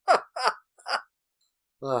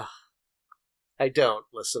 I don't,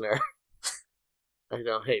 listener. I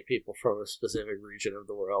don't hate people from a specific region of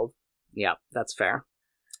the world. Yeah, that's fair.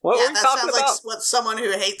 What were we that talking sounds about? like what someone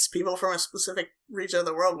who hates people from a specific region of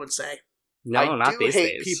the world would say. No, not these I do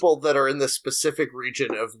hate days. people that are in the specific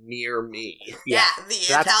region of near me. Yeah, the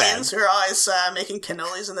that's Italians bad. who are always making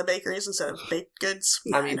cannolis in the bakeries instead of baked goods.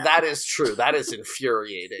 I mean, that is true. That is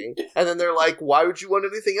infuriating. And then they're like, why would you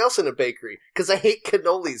want anything else in a bakery? Because I hate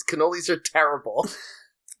cannolis. Cannolis are terrible.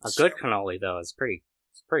 A good cannoli, though, is pretty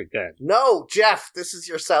pretty good. No, Jeff, this is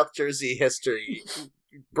your South Jersey history.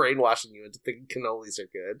 Brainwashing you into thinking cannolis are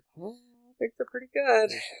good. I think they're pretty good.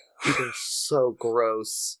 They're so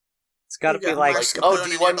gross. It's gotta You be got like, mascarpone Do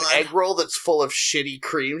you in want your an blood. egg roll that's full of shitty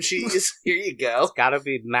cream cheese? Here you go. it's gotta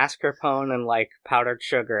be mascarpone and like powdered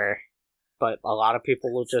sugar. But a lot of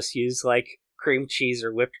people will just use like cream cheese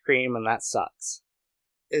or whipped cream, and that sucks.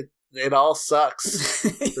 It all sucks.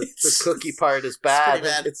 The cookie part is bad. pretty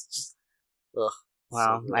bad. It's just... Ugh.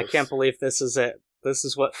 Wow, So I gross. can't believe this is it. This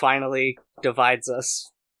is what finally divides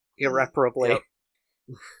us irreparably.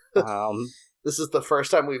 Yep. This is the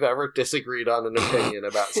first time we've ever disagreed on an opinion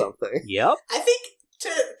about something. Yep. I think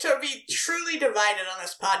to be truly divided on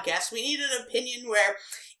this podcast, we need an opinion where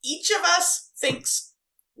each of us thinks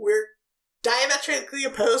we're diametrically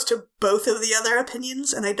opposed to both of the other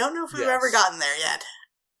opinions, and I don't know if we've Yes. ever gotten there yet.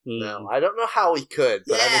 No, I don't know how we could,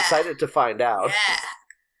 but I'm Yeah. excited to find out. Yeah.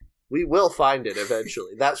 We will find it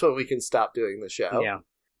eventually. That's when we can stop doing the show. Yeah.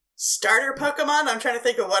 Starter Pokemon? I'm trying to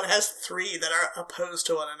think of what has 3 that are opposed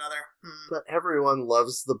to one another. But everyone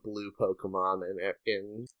loves the blue Pokemon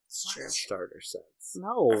in It's true. starter sets.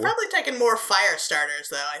 No. I've probably taken more fire starters,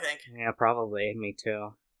 though, I think. Yeah, probably. Me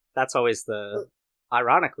too. That's always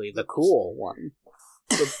ironically, the cool one.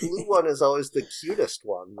 The blue one is always the cutest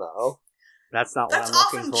one, though. That's not That's what I'm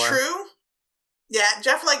often looking for. true. Yeah,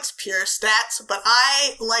 Jeff likes pure stats, but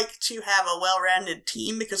I like to have a well-rounded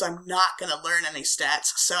team because I'm not going to learn any stats,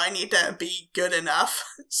 so I need to be good enough.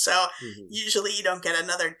 So Mhm. usually you don't get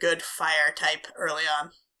another good fire type early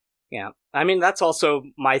on. Yeah. I mean, that's also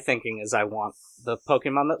my thinking is I want the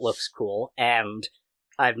Pokemon that looks cool, and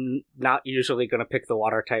I'm not usually going to pick the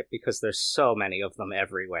water type because there's so many of them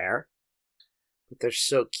everywhere. But they're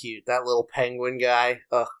so cute. That little penguin guy,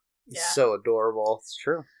 ugh, he's Yeah. so adorable. It's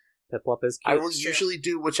true. Piplup is I cute. will It's true. usually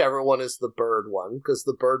do whichever one is the bird one, because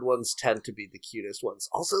the bird ones tend to be the cutest ones.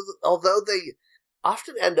 Also, although they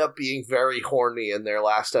often end up being very horny in their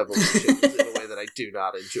last evolutions in a way that I do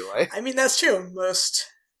not enjoy. I mean, that's true. Most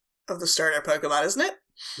of the starter Pokemon, isn't it?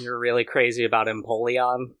 You're really crazy about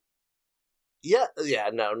Empoleon. Yeah,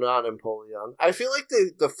 no, not Empoleon. I feel like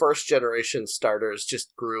the first generation starters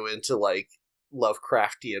just grew into, like,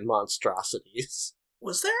 Lovecraftian monstrosities.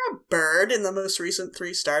 Was there a bird in the most recent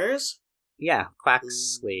 3 starters? Yeah,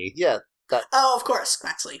 Quaxley. Yeah, Oh, of course,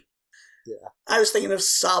 Quaxley. Yeah. I was thinking of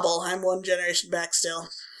Sobble. I'm one generation back still.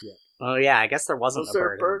 Oh yeah, I guess there wasn't Was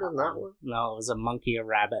there a a bird, bird in that one? No, it was a monkey, a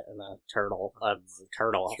rabbit, and a turtle. A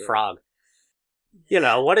Sure. frog. You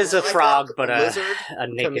know, what is a Like frog that but lizard? a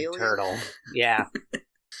naked Chameleon? turtle? Yeah.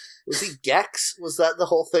 Was he Gex? Was that the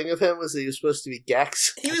whole thing of him? Was he supposed to be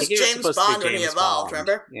Gex? He I was think he was James supposed to be Bond when he James evolved, Bond.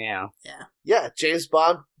 remember? Yeah. Yeah, James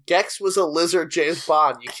Bond. Gex was a lizard James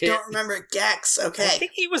Bond. You I can't... don't remember Gex, I okay.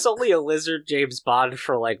 think he was only a lizard James Bond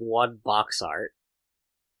for like one box art.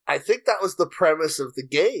 I think that was the premise of the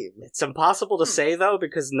game. It's impossible to say though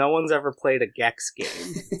because no one's ever played a Gex game.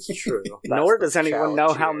 It's true. Nor That's does the anyone know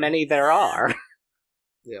challenge how here. many there are.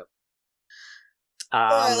 Yep.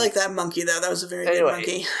 I like that monkey, though. That was a very good Anyway,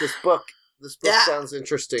 monkey. this book Yeah. sounds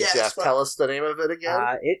interesting, Yeah, Jeff. this book. Tell us the name of it again.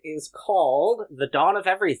 It is called The Dawn of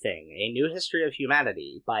Everything, A New History of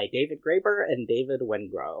Humanity by David Graeber and David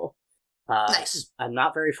Wengrow. Nice. I'm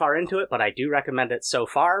not very far into it, but I do recommend it so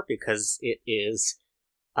far because it is,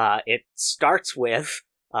 it starts with,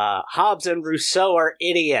 Hobbes and Rousseau are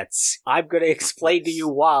idiots. I'm going to explain to you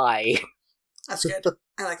why. That's good.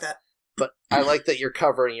 I like that. But I like that you're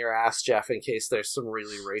covering your ass, Jeff, in case there's some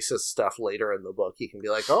really racist stuff later in the book. You can be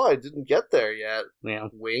like, oh, I didn't get there yet. Yeah.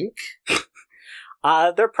 Wink.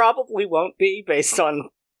 There probably won't be based on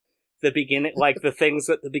the beginning, like the things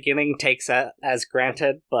that the beginning takes as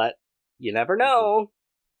granted, but you never know.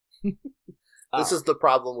 This is the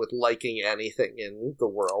problem with liking anything in the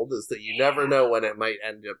world, is that you never know when it might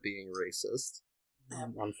end up being racist.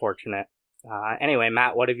 Unfortunate. Anyway,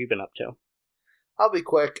 Matt, what have you been up to? I'll be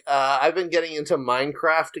quick. I've been getting into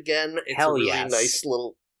Minecraft again. It's Hell a really yes. nice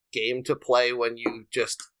little game to play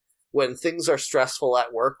when things are stressful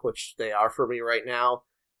at work, which they are for me right now.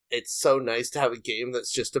 It's so nice to have a game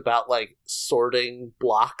that's just about, like, sorting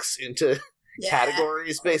blocks into Yeah.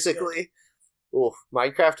 categories, that's basically. Oof,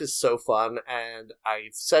 Minecraft is so fun, and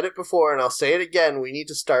I've said it before, and I'll say it again, we need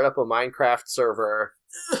to start up a Minecraft server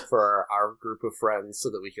for our group of friends so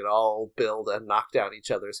that we can all build and knock down each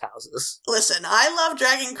other's houses. Listen, I love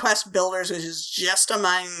Dragon Quest Builders, which is just a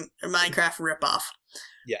Minecraft ripoff.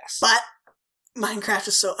 Yes. But Minecraft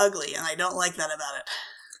is so ugly, and I don't like that about it.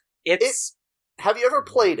 It's Have you ever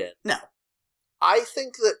played it? No. I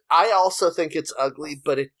also think it's ugly,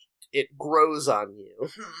 but it grows on you.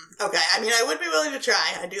 Okay, I mean, I would be willing to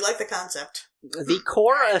try. I do like the concept. The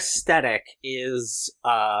core aesthetic is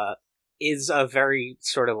a very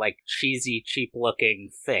sort of like cheesy,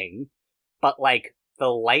 cheap-looking thing, but like the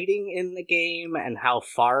lighting in the game and how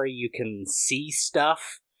far you can see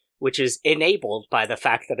stuff, which is enabled by the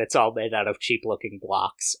fact that it's all made out of cheap-looking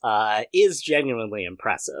blocks, is genuinely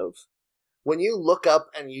impressive. When you look up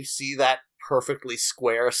and you see that perfectly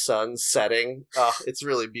square sun setting, it's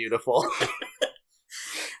really beautiful.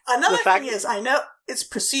 Another thing is, I know it's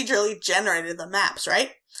procedurally generated the maps,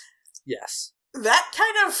 right? Yes. That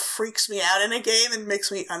kind of freaks me out in a game and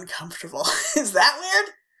makes me uncomfortable. Is that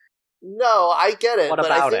weird? No, I get it. What but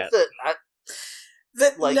about I think it?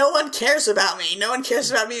 That no one cares about me. No one cares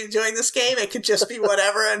about me enjoying this game. It could just be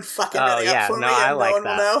whatever and fucking ready up for me, and no one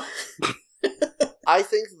will know. I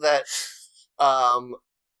think that,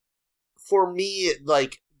 for me,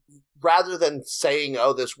 like, rather than saying,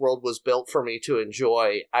 oh, this world was built for me to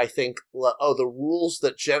enjoy, I think, oh, the rules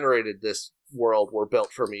that generated this world were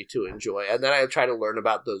built for me to enjoy. And then I try to learn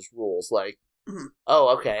about those rules. Like,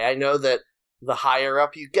 oh, okay, I know that the higher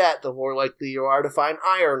up you get, the more likely you are to find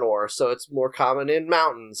iron ore, so it's more common in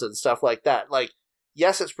mountains and stuff like that. Like,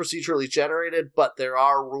 yes, it's procedurally generated, but there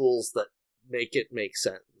are rules that make it make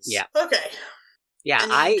sense. Yeah. Okay. Yeah,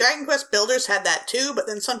 and Dragon Quest Builders had that too, but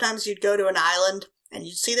then sometimes you'd go to an island and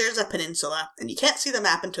you'd see there's a peninsula, and you can't see the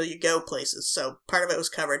map until you go places, so part of it was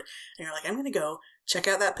covered, and you're like, I'm gonna go check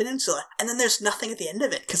out that peninsula, and then there's nothing at the end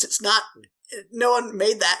of it, because it's not, no one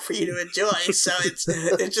made that for you to enjoy, so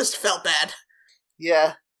it just felt bad.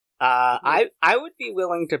 Yeah. I would be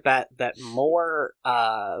willing to bet that more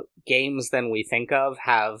games than we think of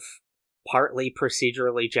have partly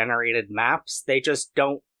procedurally generated maps. They just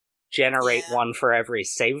don't generate one for every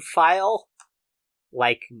save file.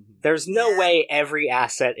 Like, there's no way every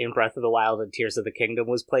asset in Breath of the Wild and Tears of the Kingdom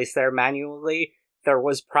was placed there manually. There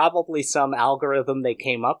was probably some algorithm they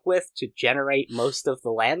came up with to generate most of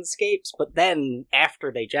the landscapes, but then, after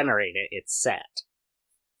they generate it, it's set.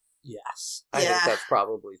 Yes. I think that's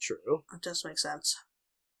probably true. It does make sense.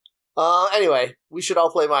 Anyway, we should all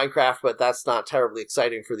play Minecraft, but that's not terribly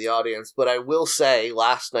exciting for the audience. But I will say,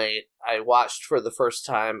 last night, I watched for the first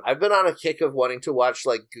time, I've been on a kick of wanting to watch,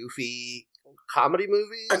 like, goofy comedy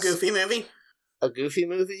movies. A Goofy movie? A Goofy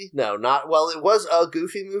movie? No, not, well, it was a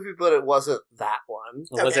Goofy movie, but it wasn't that one.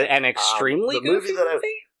 Was it an extremely goofy movie?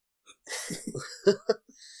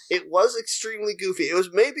 It was extremely goofy. It was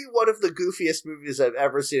maybe one of the goofiest movies I've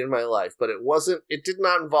ever seen in my life, but it did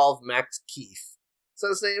not involve Max Keith. Is that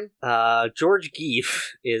his name? George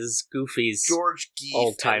Geef is Goofy's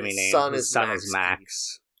old-timey name. His son is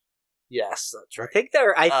Max. Yes, that's right.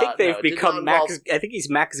 I think they've become Max. I think he's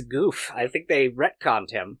Max Goof. I think they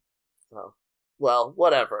retconned him. Oh, well,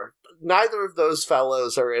 whatever. Neither of those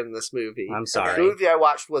fellows are in this movie. I'm sorry. The movie I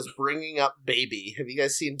watched was Bringing Up Baby. Have you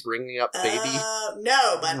guys seen Bringing Up Baby?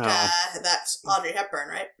 No, but that's Audrey Hepburn,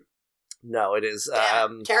 right? No, it is.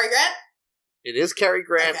 Cary Grant. It is Cary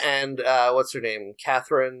Grant and what's her name?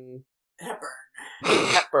 Katharine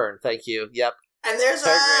Hepburn. Thank you. Yep. And there's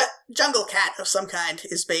a jungle cat of some kind,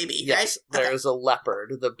 is baby, yes, right? There's a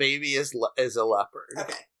leopard. The baby is a leopard.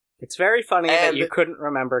 Okay. It's very funny that you couldn't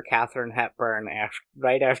remember Katharine Hepburn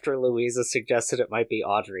right after Louisa suggested it might be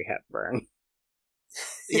Audrey Hepburn.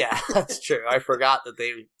 Yeah, that's true. I forgot that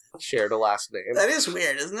they shared a last name. That is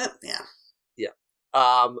weird, isn't it? Yeah.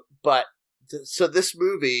 Yeah. So this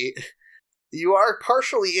movie, you are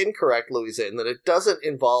partially incorrect, Louisa, in that it doesn't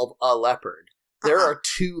involve a leopard. There are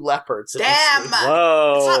two leopards in this movie.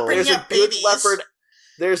 Whoa. There's a good leopard.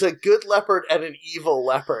 There's a good leopard and an evil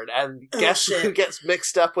leopard, and guess who gets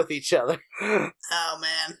mixed up with each other? Oh,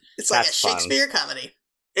 man. It's like a Shakespeare comedy.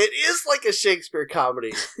 It is like a Shakespeare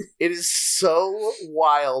comedy. It is so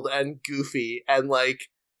wild and goofy, and, like,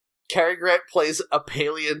 Cary Grant plays a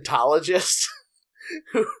paleontologist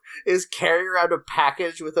who is carrying around a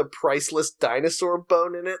package with a priceless dinosaur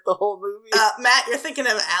bone in it the whole movie. Matt, you're thinking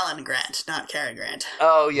of Alan Grant, not Cary Grant.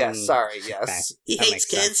 Oh, yes, sorry, yes. Okay. He hates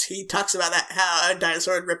kids. Sense. He talks about how a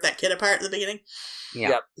dinosaur would rip that kid apart at the beginning. Yeah.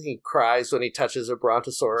 Yep, he cries when he touches a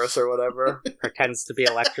brontosaurus or whatever. Pretends to be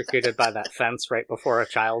electrocuted by that fence right before a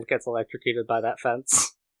child gets electrocuted by that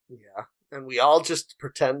fence. Yeah, and we all just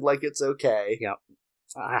pretend like it's okay. Yep.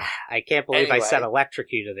 I can't believe I said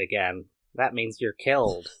electrocuted again. That means you're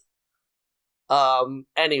killed.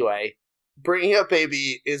 Anyway, Bringing Up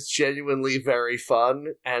Baby is genuinely very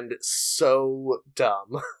fun and so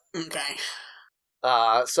dumb. Okay.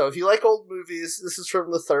 So if you like old movies, this is from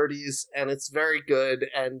the 30s, and it's very good,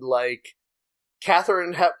 and, like,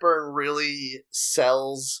 Katharine Hepburn really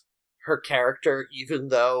sells her character, even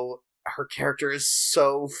though her character is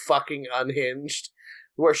so fucking unhinged,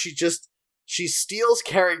 where she she steals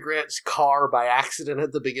Cary Grant's car by accident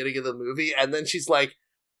at the beginning of the movie, and then she's like,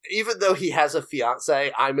 even though he has a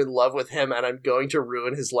fiance, I'm in love with him, and I'm going to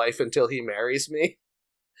ruin his life until he marries me.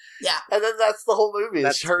 Yeah. And then that's the whole movie.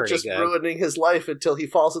 That's It's her pretty just good. ruining his life until he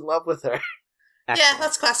falls in love with her. Yeah, Excellent.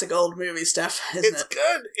 that's classic old movie stuff, isn't It's it?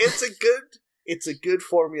 good. It's a good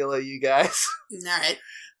formula, you guys. Alright.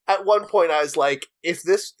 At one point I was like, if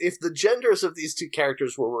the genders of these two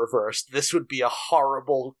characters were reversed, this would be a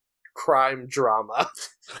horrible crime drama.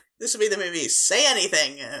 This would be the movie Say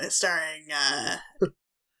Anything, starring, It would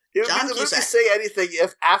John be the movie Cusack. Say Anything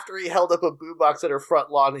if after he held up a boombox at her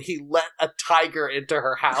front lawn, he let a tiger into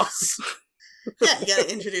her house. yeah, you gotta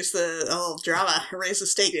introduce the whole drama, raise the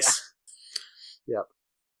stakes.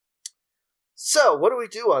 So, what do we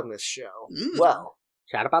do on this show? Mm. Well,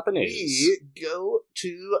 Chat about the news. we go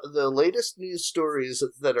to the latest news stories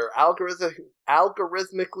that are algorithmically,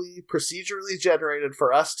 procedurally generated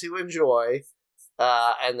for us to enjoy,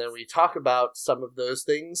 and then we talk about some of those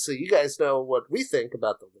things so you guys know what we think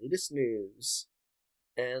about the latest news.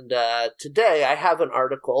 And today I have an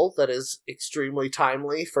article that is extremely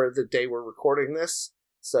timely for the day we're recording this,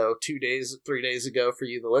 so 3 days ago for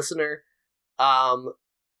you, the listener.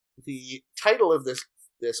 The title of this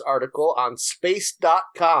article on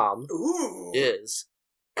space.com Ooh. is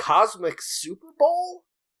Cosmic Super Bowl?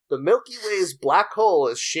 The Milky Way's black hole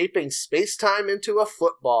is shaping space-time into a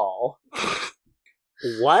football.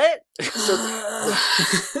 What? So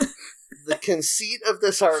the conceit of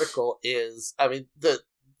this article is,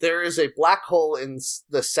 there is a black hole in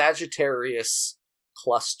the Sagittarius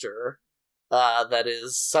cluster that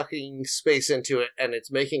is sucking space into it, and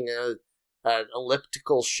it's making an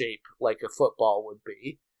elliptical shape like a football would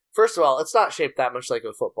be. First of all, it's not shaped that much like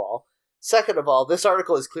a football. Second of all, this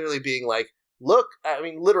article is clearly being like, look,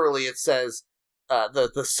 literally it says,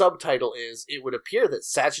 the subtitle is, it would appear that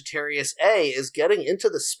Sagittarius A is getting into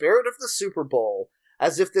the spirit of the Super Bowl,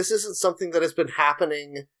 as if this isn't something that has been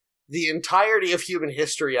happening the entirety of human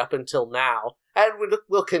history up until now, and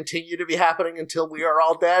will continue to be happening until we are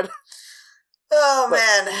all dead.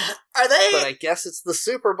 Man. But I guess it's the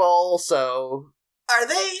Super Bowl, so... Are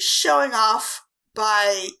they showing off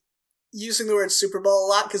by using the word Super Bowl a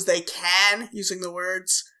lot because they can, using the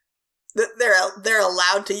words? They're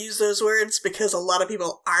allowed to use those words because a lot of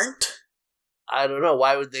people aren't? I don't know,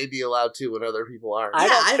 why would they be allowed to when other people aren't? I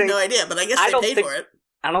have no idea, but I guess they paid for it.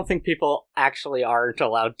 I don't think people actually aren't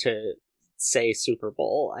allowed to say Super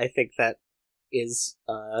Bowl. I think that is,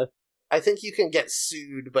 I think you can get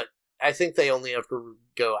sued, but I think they only have to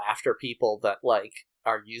go after people that,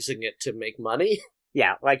 are using it to make money.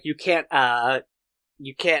 Yeah, you can't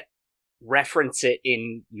reference it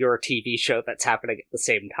in your TV show that's happening at the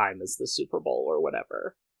same time as the Super Bowl or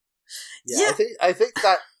whatever. Yeah. I think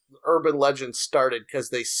that urban legend started because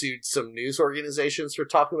they sued some news organizations for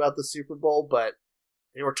talking about the Super Bowl, but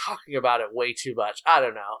they were talking about it way too much. I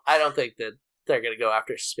don't know. I don't think that they're going to go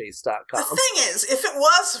after space.com. The thing is, if it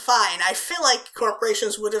was fine, I feel like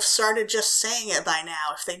corporations would have started just saying it by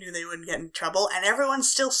now if they knew they wouldn't get in trouble, and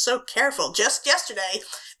everyone's still so careful. Just yesterday,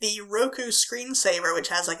 the Roku screensaver, which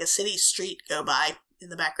has a city street go by in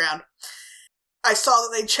the background, I saw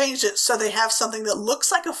that they changed it so they have something that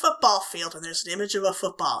looks like a football field, and there's an image of a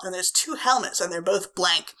football, and there's two helmets, and they're both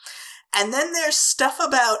blank. And then there's stuff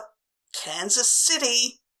about Kansas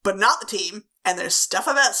City, but not the team, and there's stuff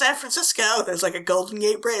about San Francisco, there's a Golden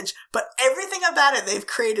Gate Bridge, but everything about it, they've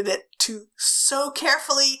created it to so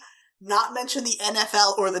carefully not mention the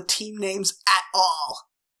NFL or the team names at all.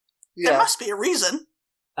 Yeah. There must be a reason.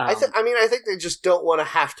 I think they just don't want to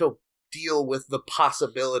have to deal with the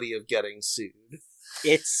possibility of getting sued.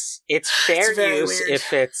 It's fair very use weird.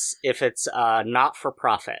 if it's not for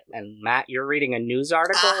profit. And Matt, you're reading a news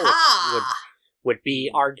article, Aha! which would be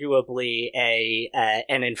arguably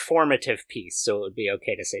an informative piece, so it would be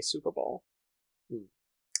okay to say Super Bowl.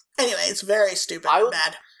 Anyway, it's very stupid I and would-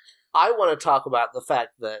 bad. I want to talk about the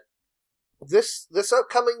fact that this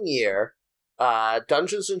upcoming year,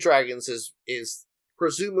 Dungeons and Dragons is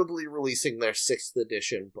presumably releasing their 6th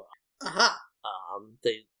edition book. Uh-huh.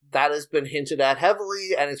 That has been hinted at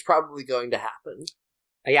heavily, and it's probably going to happen.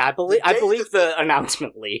 Yeah, I believe that the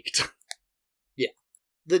announcement leaked.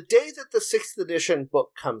 The day that the 6th edition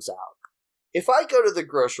book comes out, if I go to the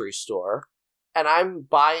grocery store and I'm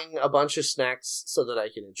buying a bunch of snacks so that I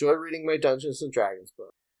can enjoy reading my Dungeons and Dragons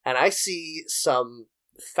book, and I see some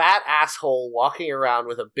fat asshole walking around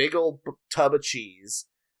with a big old tub of cheese,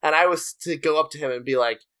 and I was to go up to him and be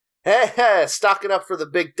like, hey, stocking up for the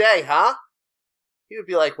big day, huh? He would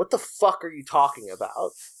be like, what the fuck are you talking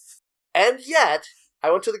about? And yet,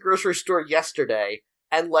 I went to the grocery store yesterday,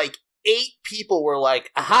 and 8 people were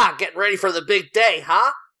like, aha, getting ready for the big day,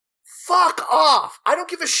 huh? Fuck off! I don't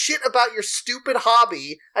give a shit about your stupid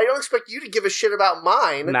hobby. I don't expect you to give a shit about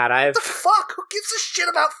mine. Matt, What the fuck? Who gives a shit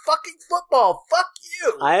about fucking football? Fuck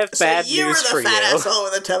you! I have bad you news for were the fat you. asshole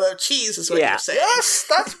with a tub of cheese, is what Yeah. you're saying. Yes,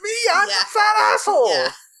 that's me! I'm Yeah. the fat asshole!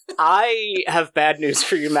 Yeah. I have bad news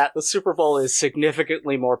for you, Matt. The Super Bowl is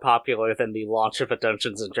significantly more popular than the launch of a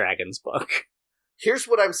Dungeons & Dragons book. Here's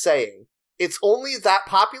what I'm saying. It's only that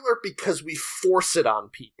popular because we force it on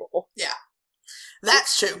people.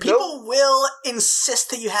 That's true. People will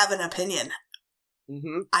insist that you have an opinion.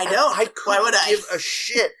 Mm-hmm. I don't. I Why would I? give a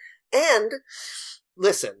shit. And,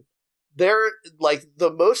 listen, they're, like,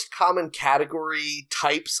 the most common category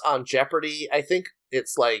types on Jeopardy, I think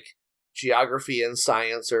it's, like, geography and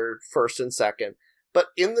science are first and second. But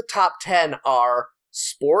in the top 10 are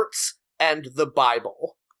sports and the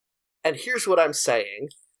Bible. And here's what I'm saying.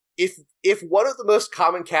 If one of the most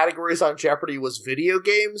common categories on Jeopardy was video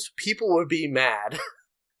games, people would be mad.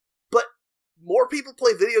 But more people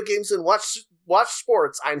play video games than watch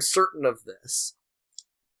sports, I'm certain of this.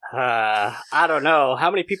 I don't know.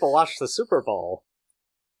 How many people watch the Super Bowl?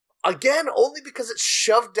 Again, only because it's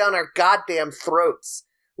shoved down our goddamn throats.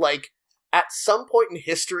 Like, at some point in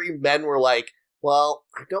history, men were like, well,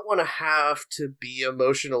 I don't want to have to be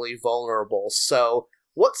emotionally vulnerable, so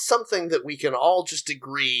what's something that we can all just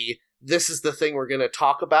agree this is the thing we're going to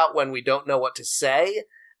talk about when we don't know what to say?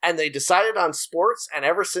 And they decided on sports, and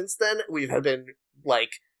ever since then, we've been,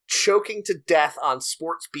 like, choking to death on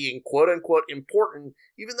sports being quote-unquote important,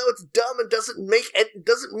 even though it's dumb and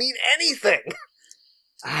doesn't mean anything.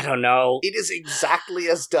 I don't know. It is exactly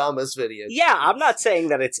as dumb as video games. Yeah, I'm not saying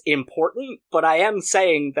that it's important, but I am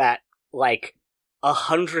saying that, like,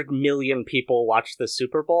 100 million people watch the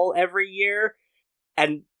Super Bowl every year,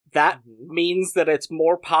 and that means that it's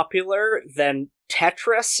more popular than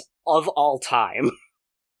Tetris of all time.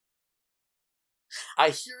 I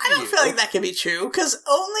hear you. I don't feel like that can be true, because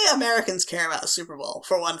only Americans care about the Super Bowl,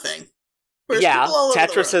 for one thing. Whereas Yeah, people all over the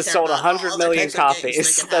Tetris world has care sold about 100 all million other types of games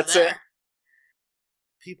copies. they can have That's it. there.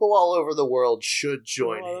 People all over the world should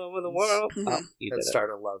join All over the world. Mhm. Oh, you and did it.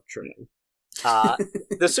 start a love train.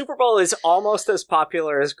 The Super Bowl is almost as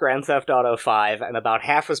popular as Grand Theft Auto 5 and about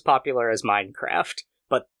half as popular as Minecraft.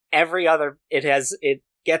 But every other, it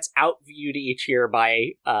gets outvewed each year by,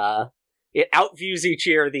 it outviews each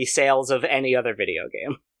year the sales of any other video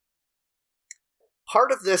game.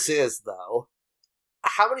 Part of this is, though,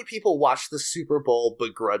 how many people watch the Super Bowl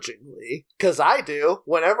begrudgingly? Because I do.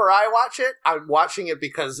 Whenever I watch it, I'm watching it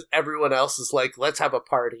because everyone else is like, let's have a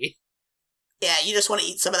party. Yeah, you just want to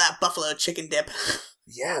eat some of that buffalo chicken dip.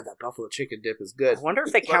 Yeah, that buffalo chicken dip is good. I wonder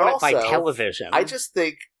if they But count it by also, television. I just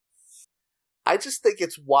think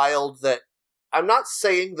it's wild that I'm not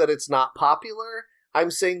saying that it's not popular.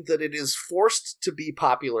 I'm saying that it is forced to be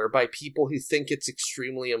popular by people who think it's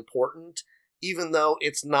extremely important, even though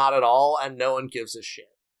it's not at all, and no one gives a shit.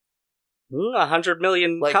 100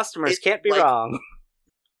 million Like, customers it- can't be like- wrong.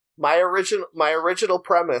 My original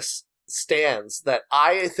premise stands that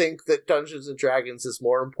I think that Dungeons and Dragons is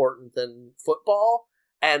more important than football,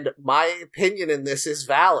 and my opinion in this is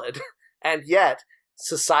valid. And yet,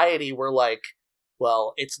 society were like,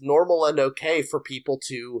 well, it's normal and okay for people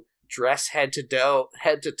to dress head to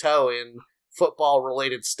toe in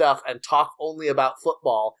football-related stuff and talk only about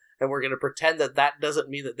football, and we're going to pretend that that doesn't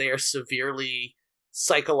mean that they are severely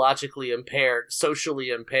psychologically impaired, socially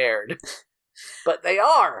impaired. But they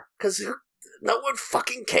are, because no one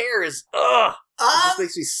fucking cares. Ugh! It just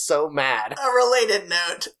makes me so mad. A related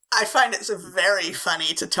note, I find it very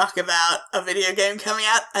funny to talk about a video game coming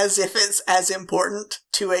out as if it's as important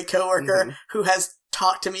to a coworker who has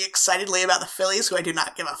talked to me excitedly about the Phillies, who I do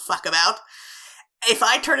not give a fuck about. If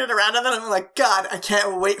I turn it around on them, I'm like, God, I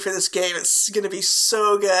can't wait for this game. It's going to be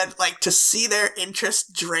so good. Like, to see their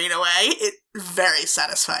interest drain away, it's very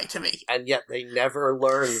satisfying to me. And yet they never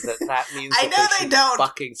learn that means I that know they they should don't.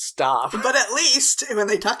 fucking stop. But at least, when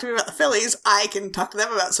they talk to me about the Phillies, I can talk to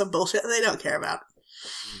them about some bullshit that they don't care about.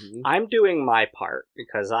 I'm doing my part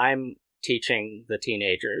because I'm teaching the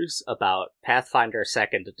teenagers about Pathfinder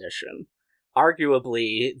 2nd Edition.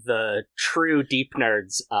 Arguably the true deep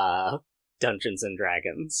nerds, Dungeons and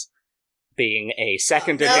Dragons, being a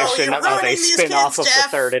second No, edition you're of a ruining these spin-off kids, of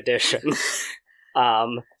Jeff. the 3rd edition.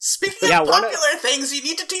 Speaking Yeah, of one of- popular things, you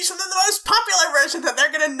need to teach them the most popular version that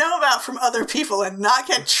they're going to know about from other people and not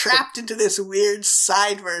get trapped into this weird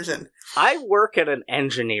side version. I work at an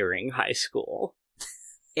engineering high school.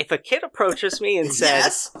 If a kid approaches me and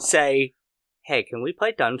Yes? say, hey, can we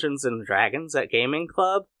play Dungeons and Dragons at Gaming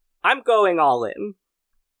Club? I'm going all in.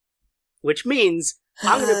 Which means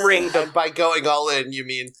I'm going to bring the... And by going all in, you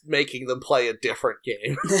mean making them play a different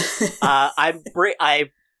game. I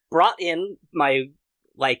brought in my,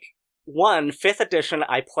 5th edition.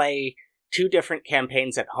 I play 2 different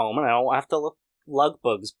campaigns at home, and I don't have to lug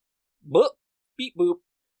books. Beep boop.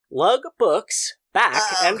 Lug books back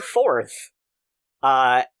and forth.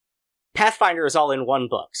 Pathfinder is all in one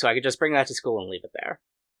book, so I could just bring that to school and leave it there.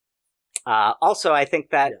 Also, I think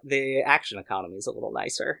that the action economy is a little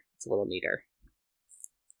nicer. It's a little neater.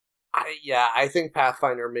 I think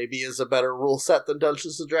Pathfinder maybe is a better rule set than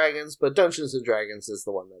Dungeons & Dragons, but Dungeons & Dragons is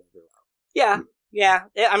the one that I love. Yeah.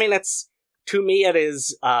 I mean, to me, it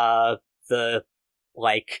is, the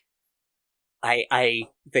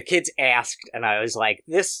kids asked, and I was like,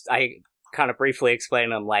 I kind of briefly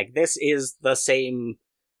explained them, this is the same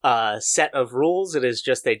set of rules. It is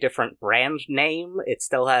just a different brand name. It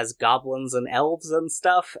still has goblins and elves and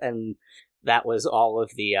stuff, and that was all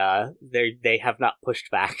of the, they have not pushed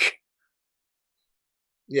back.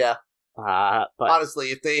 Yeah. But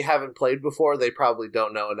honestly, if they haven't played before, they probably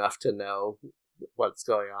don't know enough to know what's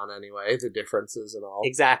going on anyway, the differences and all.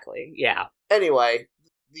 Exactly, yeah. Anyway,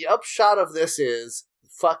 the upshot of this is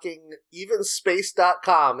fucking even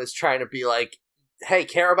space.com is trying to be like, hey,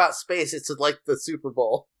 care about space, it's like the Super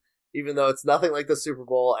Bowl. Even though it's nothing like the Super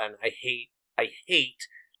Bowl, and I hate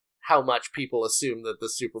how much people assume that the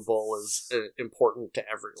Super Bowl is important to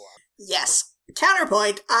everyone. Yes.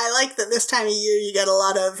 Counterpoint, I like that this time of year you get a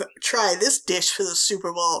lot of try this dish for the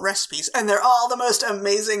Super Bowl recipes, and they're all the most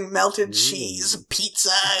amazing melted cheese, pizza,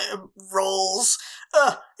 rolls.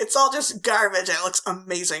 It's all just garbage, and it looks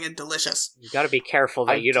amazing and delicious. You gotta be careful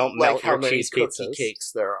that you don't melt your cheese pizzas. Cookie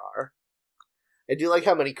cakes there are. I do like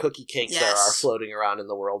how many cookie cakes there are floating around in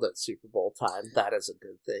the world at Super Bowl time. That is a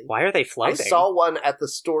good thing. Why are they floating? I saw one at the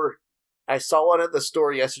store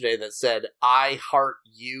yesterday that said, I heart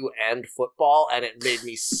you and football, and it made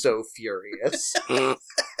me so furious.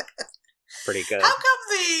 Pretty good. How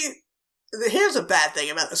come here's a bad thing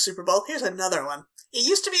about the Super Bowl. Here's another one. It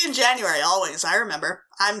used to be in January, always, I remember.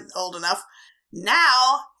 I'm old enough.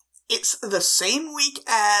 Now, it's the same week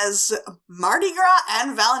as Mardi Gras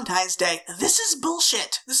and Valentine's Day. This is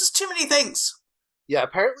bullshit. This is too many things. Yeah,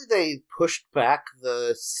 apparently they pushed back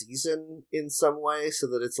the season in some way so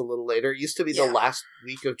that it's a little later. It used to be the last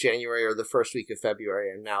week of January or the first week of February,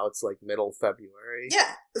 and now it's middle February.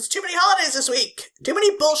 Yeah, there's too many holidays this week. Too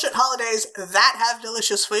many bullshit holidays that have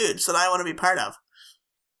delicious foods that I want to be part of.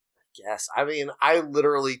 Yes, I mean, I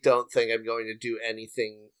literally don't think I'm going to do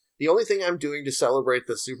anything. The only thing I'm doing to celebrate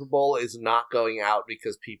the Super Bowl is not going out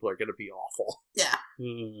because people are going to be awful. Yeah.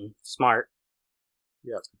 Smart.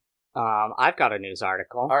 Yep. I've got a news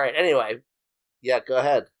article. All right, anyway. Yeah, go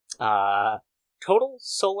ahead. Total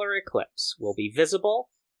solar eclipse will be visible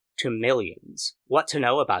to millions. What to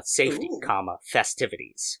know about safety,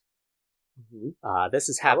 festivities. Mm-hmm. This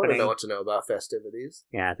is happening... I want to know what to know about festivities.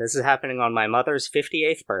 Yeah, this is happening on my mother's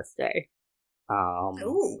 58th birthday.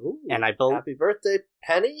 And Happy birthday,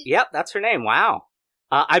 Penny? Yep, that's her name. Wow.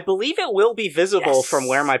 I believe it will be visible from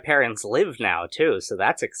where my parents live now, too, so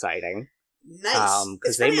that's exciting. Nice.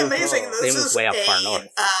 It's pretty amazing. They moved way up far north.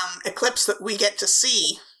 Eclipse that we get to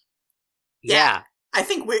see. Yeah. I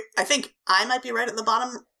think I might be right at the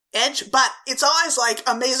bottom edge, but it's always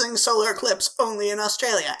amazing solar eclipse only in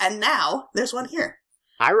Australia, and now there's one here.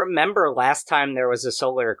 I remember last time there was a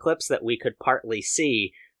solar eclipse that we could partly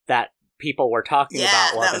see that people were talking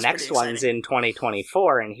about, well, the next one's in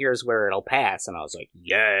 2024, and here's where it'll pass, and I was like,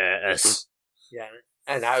 yes. Yeah,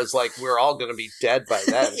 and I was like, we're all going to be dead by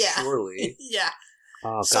then, surely. Yeah.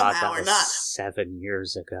 Oh, somehow God, that was not. 7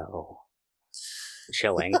 years ago.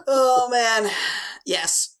 Chilling. Oh, man.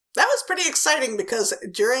 Yes. That was pretty exciting because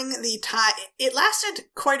during the time, it lasted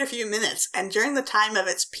quite a few minutes, and during the time of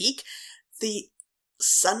its peak, the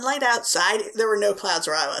sunlight outside, there were no clouds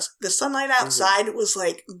where I was. The sunlight outside was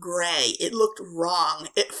gray. It looked wrong.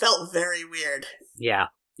 It felt very weird. Yeah.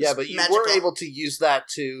 Yeah, but you were able to use that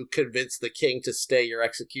to convince the king to stay your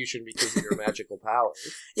execution because of your magical powers.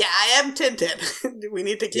 Yeah, I am tinted. We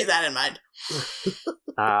need to keep that in mind.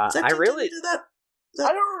 I really did that?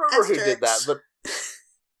 I don't remember who did that, but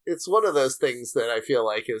it's one of those things that I feel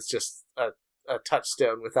like is just a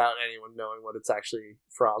touchstone without anyone knowing what it's actually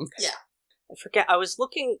from. Yeah. I forget.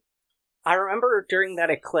 I remember during that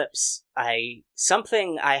eclipse,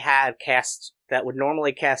 something I had cast that would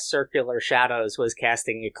normally cast circular shadows was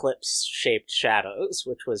casting eclipse-shaped shadows,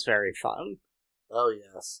 which was very fun. Oh,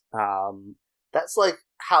 yes. That's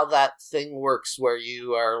how that thing works where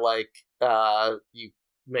you are you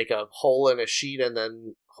make a hole in a sheet and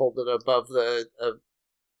then hold it above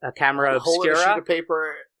a camera obscura? Hole in a sheet of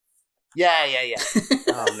paper. Yeah.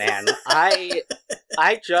 Oh, man. I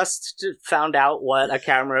I just found out what a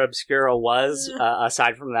camera obscura was,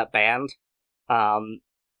 aside from that band. And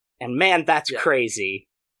man, that's crazy.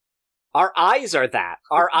 Our eyes are that.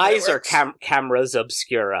 Our eyes are cameras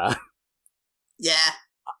obscura. Yeah.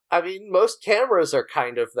 I mean, most cameras are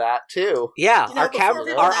kind of that, too. Yeah, You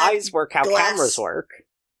know, our eyes work how glass- cameras work.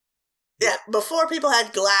 Yeah, before people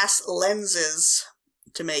had glass lenses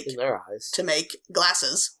to make In their eyes.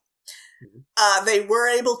 glasses, they were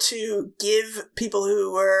able to give people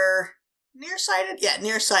who were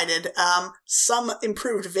nearsighted, some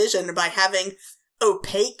improved vision by having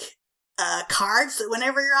opaque cards that went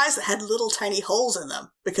over your eyes that had little tiny holes in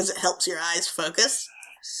them because it helps your eyes focus.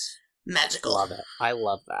 Magical. Love it. I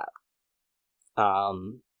love that.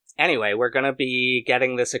 Anyway, we're gonna be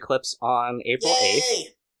getting this eclipse on April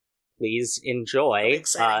 8th. Please enjoy.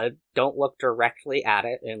 Don't look directly at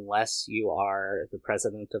it unless you are the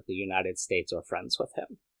President of the United States or friends with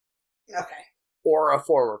him. Okay. Or a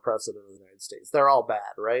former president of the United States. They're all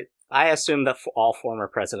bad, right? I assume that all former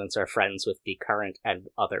presidents are friends with the current and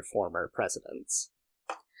other former presidents.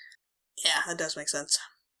 Yeah, that does make sense.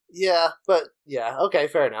 Yeah, but yeah, okay,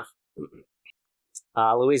 fair enough.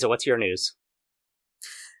 Louisa, what's your news?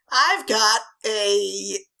 I've got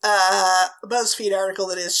a BuzzFeed article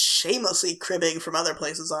that is shamelessly cribbing from other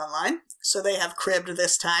places online. So they have cribbed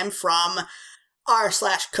this time from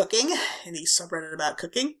r/cooking, in the subreddit about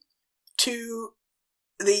cooking, to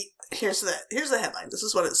the here's the headline. This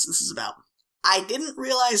is what this is about. I didn't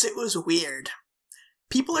realize it was weird.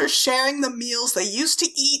 People are sharing the meals they used to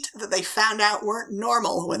eat that they found out weren't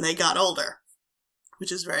normal when they got older,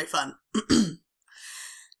 which is very fun.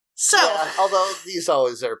 So, yeah, although these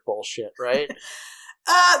always are bullshit, right?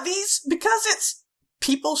 Because it's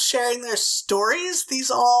people sharing their stories,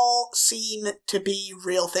 these all seem to be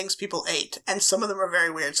real things people ate, and some of them are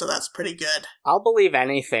very weird, so that's pretty good. I'll believe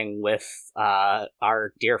anything with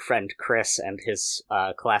our dear friend Chris and his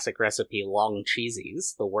classic recipe, long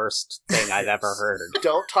cheesies, the worst thing I've ever heard.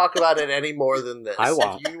 Don't talk about it any more than this. I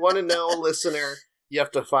won't. If you want to know, listener, you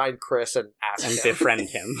have to find Chris and ask And him. befriend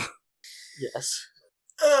him. Yes.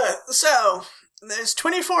 So, there's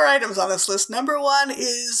 24 items on this list. Number 1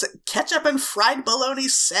 is ketchup and fried bologna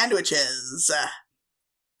sandwiches.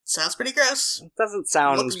 Sounds pretty gross. It doesn't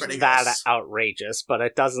sound Looks pretty that gross. outrageous, but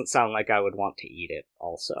it doesn't sound like I would want to eat it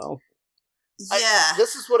also. Yeah.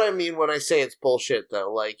 This is what I mean when I say it's bullshit,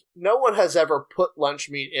 though. Like, no one has ever put lunch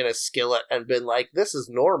meat in a skillet and been like, this is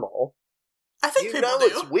normal. I think You people know do.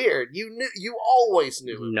 it's weird. You always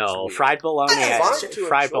knew it was No, weird. fried bologna, It's fine to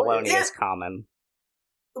fried enjoy bologna it. is common.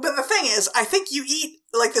 But the thing is, I think you eat,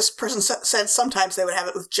 like this person said sometimes they would have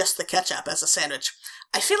it with just the ketchup as a sandwich.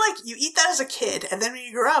 I feel like you eat that as a kid, and then when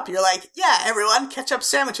you grow up, you're like, yeah, everyone, ketchup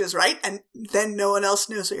sandwiches, right? And then no one else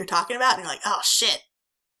knows what you're talking about, and you're like, oh, shit.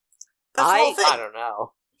 That's the whole thing. I don't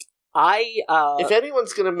know. If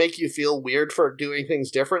anyone's gonna make you feel weird for doing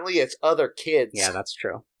things differently, it's other kids. Yeah, that's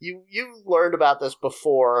true. You learned about this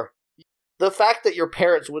before. The fact that your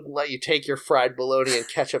parents wouldn't let you take your fried bologna and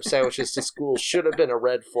ketchup sandwiches to school should have been a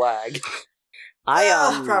red flag.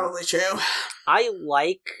 Probably true. I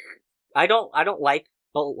don't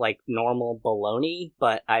like normal bologna,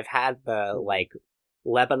 but I've had the like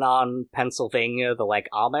Lebanon, Pennsylvania, the like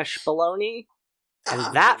Amish bologna,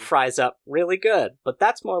 and that fries up really good. But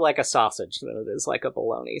that's more like a sausage than it is like a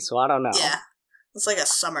bologna, so I don't know. Yeah. It's like a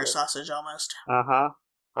summer sausage almost.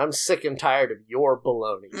 I'm sick and tired of your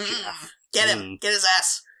bologna, Jeff. Get him. Get his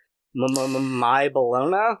ass. My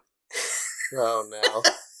bologna? Oh no.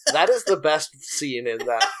 That is the best scene in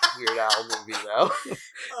that Weird Al movie, though.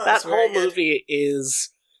 Oh, That it's very whole good. movie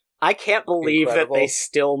is... I can't believe Incredible. that they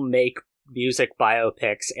still make music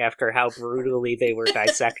biopics after how brutally they were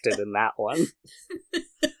dissected in that one.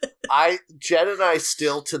 Jen and I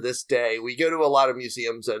still, to this day, we go to a lot of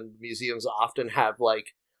museums, and museums often have,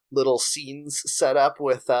 like, little scenes set up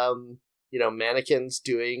with, mannequins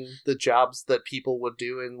doing the jobs that people would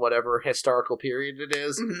do in whatever historical period it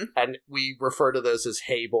is, Mhm. and we refer to those as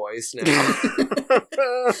hey boys now.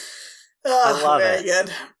 Oh, love very it.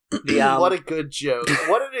 good. What a good joke.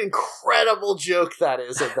 What an incredible joke that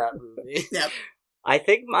is in that movie. Yep. I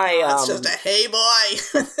think my... It's just a hey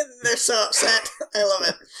boy. They're so upset. I love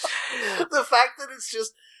it. The fact that it's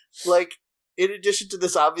just, like, in addition to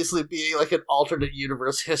this obviously being, like, an alternate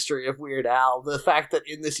universe history of Weird Al, the fact that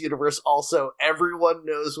in this universe also everyone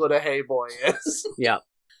knows what a hey boy is. Yeah,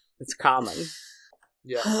 it's common.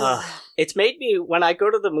 Yeah. It's made me, when I go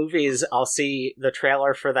to the movies, I'll see the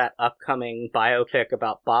trailer for that upcoming biopic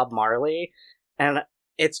about Bob Marley, and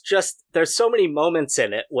it's just, there's so many moments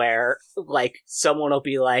in it where, like, someone will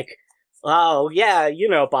be like, oh, yeah, you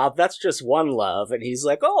know, Bob, that's just One Love. And he's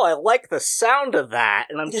like, oh, I like the sound of that.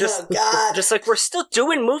 And I'm just, Oh, God. just like, we're still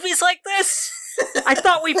doing movies like this? I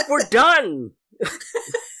thought we were done.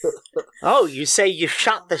 Oh, you say you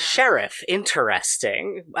shot the sheriff.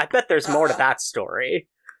 Interesting. I bet there's more to that story.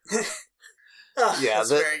 Oh, Yeah,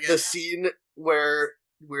 that's very the good. scene where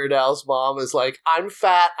Weird Al's mom is like, I'm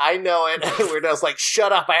fat, I know it. And Weird Al's like,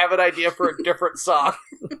 shut up, I have an idea for a different song.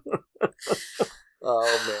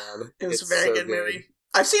 Oh, man. It was It's a very so good movie.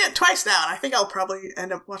 I've seen it twice now, and I think I'll probably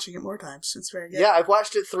end up watching it more times. It's very good. Yeah, I've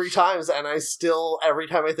watched it 3 times, and I still, every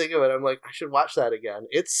time I think of it, I'm like, I should watch that again.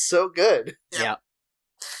 It's so good. Yeah.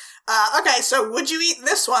 Okay, so would you eat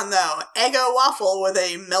this one, though? Eggo waffle with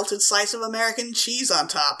a melted slice of American cheese on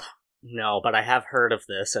top. No, but I have heard of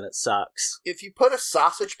this, and it sucks. If you put a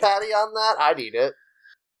sausage patty on that, I'd eat it.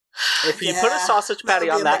 If you Yeah, put a sausage that patty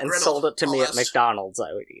would be on a that and McGriddle, sold it to me at almost. McDonald's,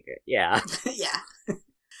 I would eat it. Yeah. Yeah.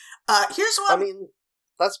 Here's I one. mean,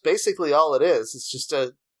 that's basically all it is. It's just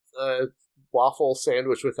a waffle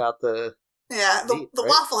sandwich without the... Yeah, the Neat, right?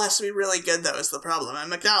 waffle has to be really good, though, is the problem. And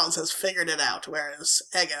McDonald's has figured it out, whereas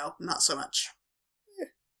Eggo, not so much.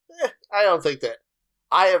 I don't think that...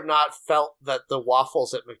 I have not felt that the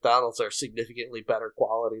waffles at McDonald's are significantly better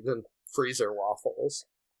quality than freezer waffles.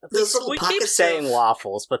 Those little We keep pockets saying of-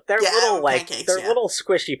 waffles, but they're Yeah, little, like, pancakes, they're yeah. little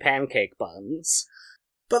squishy pancake buns.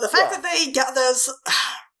 But the fact Yeah. that they got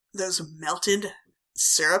those melted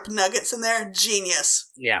syrup nuggets in there,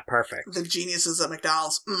 genius. Yeah, perfect. The geniuses at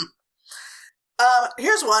McDonald's.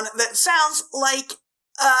 Here's one that sounds like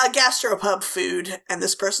gastropub food, and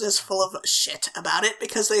this person is full of shit about it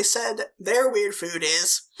because they said their weird food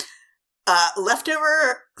is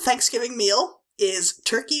leftover Thanksgiving meal is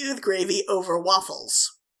turkey with gravy over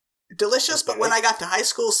waffles. Delicious, but Okay. when I got to high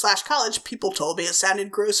school / college, people told me it sounded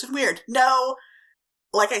gross and weird. No,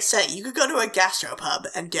 like I say, you could go to a gastropub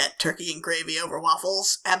and get turkey and gravy over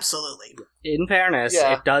waffles. Absolutely. In fairness,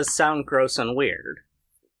 Yeah. it does sound gross and weird.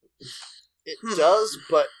 It does,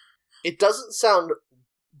 but it doesn't sound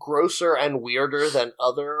grosser and weirder than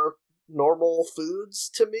other normal foods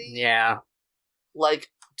to me. Yeah. Like,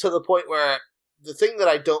 to the point where the thing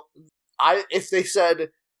that if they said,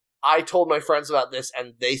 I told my friends about this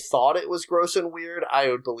and they thought it was gross and weird, I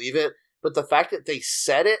would believe it. But the fact that they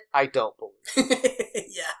said it, I don't believe.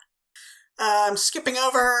 Yeah. Skipping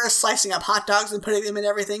over slicing up hot dogs and putting them in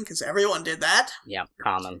everything, because everyone did that. Yeah,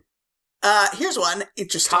 common. Here's one.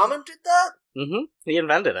 Interesting. Common did that? Mm-hmm. He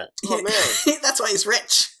invented it. Oh, man. That's why he's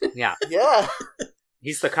rich. Yeah. Yeah.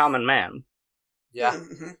 He's the common man. Yeah,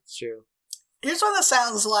 Mhm. it's true. Here's one that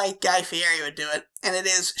sounds like Guy Fieri would do it, and it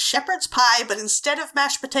is shepherd's pie, but instead of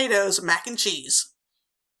mashed potatoes, mac and cheese.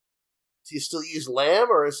 Do you still use lamb,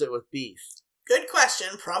 or is it with beef? Good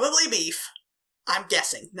question. Probably beef. I'm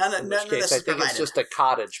guessing. None In of which this case, I is think provided. it's just a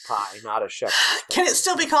cottage pie, not a shepherd's pie. Can it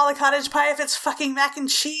still be called a cottage pie if it's fucking mac and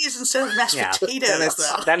cheese instead of mashed Yeah. potatoes,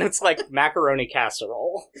 though? Then it's like macaroni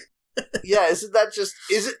casserole. Yeah,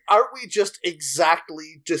 aren't we just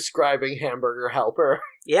exactly describing Hamburger Helper?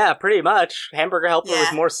 Yeah, pretty much. Hamburger helper Yeah.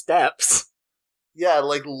 with more steps. Yeah,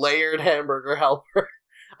 like layered Hamburger Helper.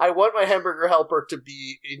 I want my Hamburger Helper to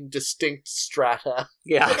be in distinct strata.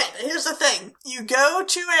 Yeah. Okay, but here's the thing. You go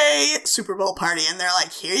to a Super Bowl party and they're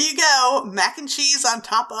like, here you go, mac and cheese on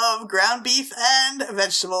top of ground beef and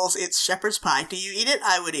vegetables. It's shepherd's pie. Do you eat it?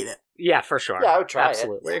 I would eat it. Yeah, for sure. Yeah, I would try it.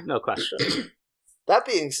 Absolutely. No question. That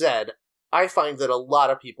being said, I find that a lot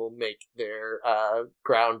of people make their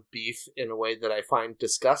ground beef in a way that I find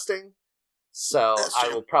disgusting. So That's I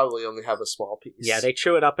true. will probably only have a small piece. Yeah, they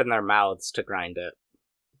chew it up in their mouths to grind it.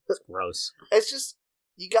 It's gross. It's just,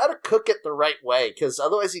 you gotta cook it the right way, because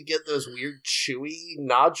otherwise you get those weird chewy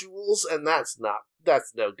nodules, and that's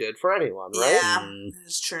no good for anyone, right? Yeah, Mm.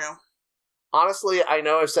 it's true. Honestly, I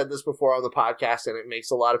know I've said this before on the podcast, and it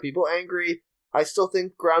makes a lot of people angry. I still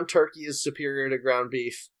think ground turkey is superior to ground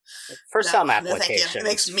beef. For some No, thank you. applications. It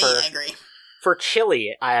makes me angry. For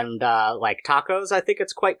chili and like tacos, I think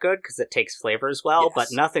it's quite good because it takes flavors well, Yes. but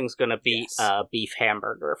nothing's going to beat Yes. a beef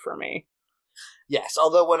hamburger for me. Yes,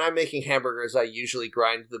 although when I'm making hamburgers, I usually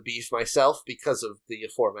grind the beef myself because of the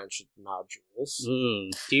aforementioned nodules.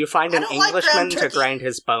 Do you find I an don't like ground Englishman to turkey. grind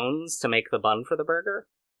his bones to make the bun for the burger?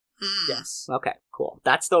 Mm. Yes. Okay, cool.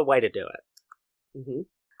 That's the way to do it. Mm-hmm.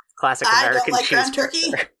 Classic I don't American like cheese ground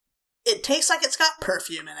turkey. burger. It tastes like it's got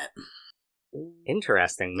perfume in it.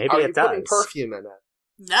 Interesting. Maybe Are it you does. putting perfume in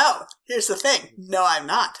it? No, here's the thing. No, I'm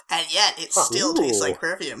not. And yet, it Huh. still tastes Ooh. like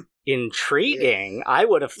perfume. Intriguing. I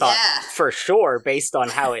would have thought Yeah. for sure, based on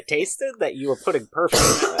how it tasted, that you were putting perfume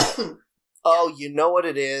in it. Oh, you know what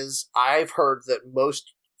it is? I've heard that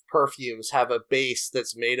most perfumes have a base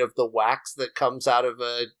that's made of the wax that comes out of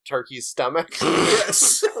a turkey's stomach.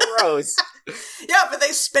 Yes. Gross. Yeah, but they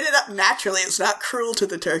spit it up naturally. It's not cruel to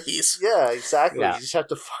the turkeys. Yeah, exactly. Yeah. You just have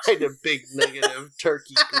to find a big negative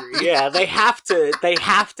turkey grease. Yeah, they have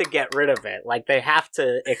to get rid of it. Like, they have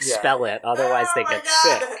to expel it, otherwise Oh they my get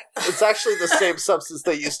God. sick. It's actually the same substance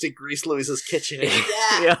they used to grease Louisa's kitchen in.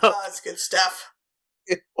 Yeah, Yeah. oh, that's good stuff.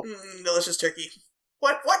 Delicious turkey.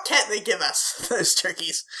 What can't they give us, those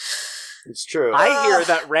turkeys? It's true. I hear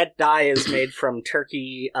that red dye is made from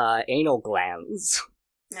turkey anal glands.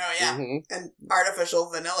 Oh, yeah. Mhm. And artificial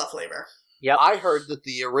vanilla flavor. Yep. I heard that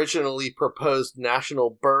the originally proposed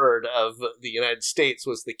national bird of the United States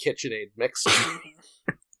was the KitchenAid mixer.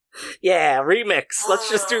 Yeah, remix. Let's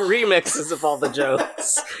just do remixes of all the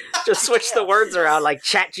jokes. Just switch the words around like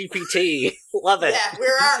ChatGPT. Love it. Yeah,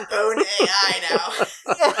 we're our own AI now.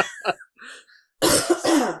 Is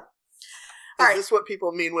Alright. this what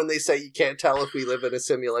people mean when they say you can't tell if we live in a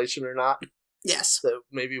simulation or not? Yes. So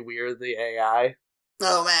maybe we're the AI?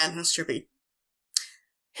 Oh man, that's trippy.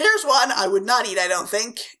 Here's one I would not eat, I don't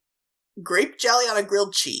think. Grape jelly on a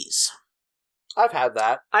grilled cheese. I've had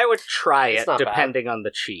that. I would try It's it not bad. depending on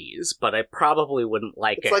the cheese, but I probably wouldn't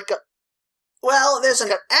like It's it. like a... Well, there's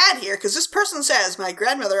an ad here, because this person says, my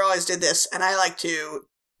grandmother always did this, and I like to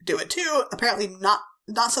do it too. Apparently not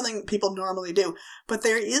something people normally do. But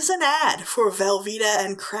there is an ad for Velveeta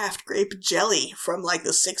and Kraft grape jelly from, like,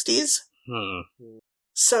 the 60s.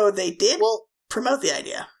 So they did Well, promote the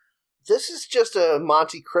idea. this is just a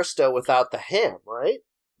Monte Cristo without the ham, right?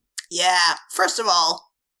 Yeah, first of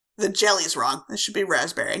all, the jelly's wrong. It should be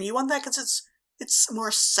raspberry, and you want that because it's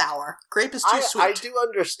more sour. Grape is too sweet. I do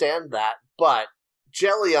understand that, but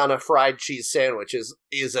jelly on a fried cheese sandwich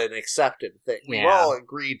is an accepted thing. We've Yeah. all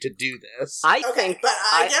agreed to do this. I Okay, think, but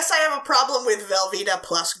I guess I have a problem with Velveeta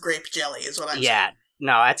plus grape jelly, is what I'm yeah, saying.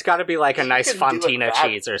 no, it's got to be like a You nice can do it fontina bad.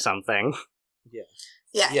 cheese or something.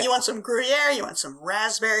 Yeah, Yeah. you want some Gruyere, you want some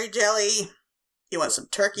raspberry jelly, you want some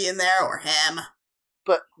turkey in there, or ham.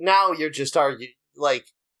 But now you're just arguing, like,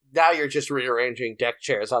 now you're just rearranging deck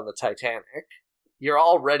chairs on the Titanic. We're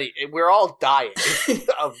all dying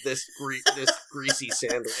of this greasy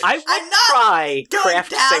sandwich. I would I'm not try Going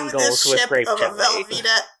Kraft down with singles this with ship grape of jelly. a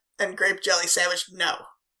Velveeta and grape jelly sandwich, no.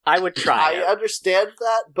 I would try I it. understand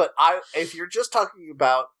that, but if you're just talking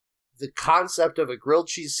about the concept of a grilled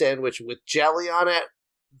cheese sandwich with jelly on it,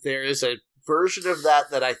 there is a version of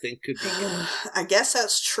that I think could be good. I guess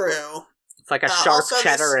that's true. It's like a sharp also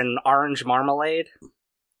cheddar this- and orange marmalade.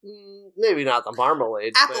 Maybe not the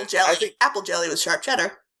marmalade. Apple but jelly. I think Apple jelly with sharp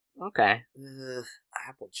cheddar. Okay.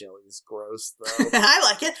 apple jelly is gross, though. I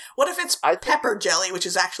like it. What if it's I think- pepper jelly, which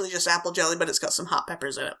is actually just apple jelly, but it's got some hot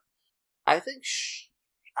peppers in it? I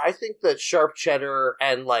think that sharp cheddar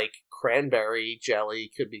and like cranberry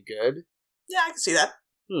jelly could be good. Yeah, I can see that.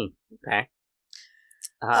 Okay.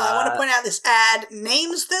 I want to point out this ad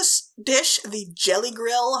names this dish the Jelly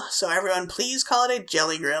Grill, so everyone please call it a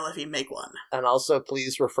Jelly Grill if you make one. And also,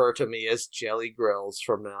 please refer to me as Jelly Grills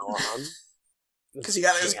from now on. Because you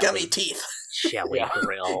got those Jelly. gummy teeth. Jelly Yeah.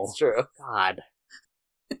 grill. It's true. God.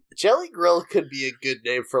 Jelly Grill could be a good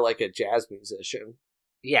name for like a jazz musician.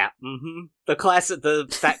 Yeah. Mm-hmm. That classic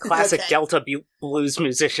Okay. Delta blues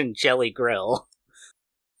musician Jelly Grill.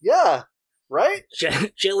 Yeah, right?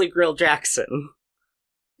 Jelly Grill Jackson.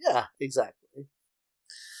 Yeah, exactly.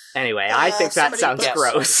 Anyway, I think that somebody sounds Yes,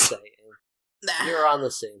 gross. I'm saying. Nah. You're on the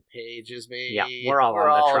same page as me. Yeah, we're all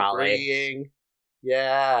on the trolley. agreeing.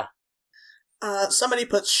 Yeah. Somebody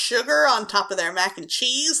puts sugar on top of their mac and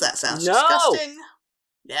cheese. That sounds No! disgusting.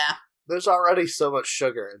 Yeah, There's already so much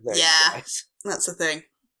sugar in there, you Yeah. guys. that's the thing.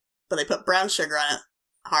 But they put brown sugar on it.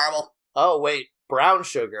 Horrible. Oh, wait. Brown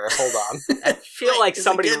sugar. Hold on. I feel Wait, like is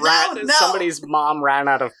it good now? No. somebody's mom ran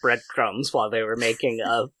out of breadcrumbs while they were making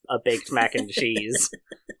a baked mac and cheese.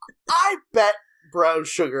 I bet brown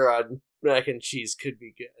sugar on mac and cheese could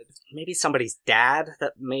be good. Maybe somebody's dad.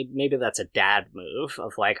 Maybe that's a dad move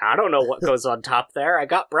of like, I don't know what goes on top there. I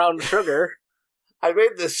got brown sugar. I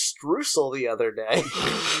made this streusel the other day.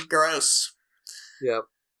 Gross. Yep.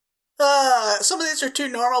 Some of these are too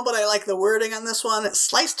normal, but I like the wording on this one.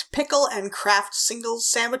 Sliced pickle and Kraft singles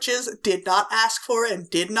sandwiches. Did not ask for and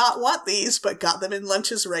did not want these, but got them in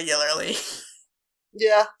lunches regularly.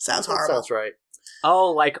 Yeah. Sounds That horrible. sounds right.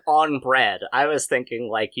 Oh, like on bread. I was thinking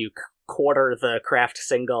like you quarter the Kraft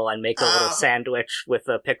single and make a little Oh. sandwich with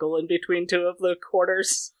a pickle in between two of the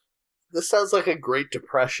quarters. This sounds like a Great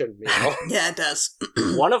Depression meal. Yeah, it does.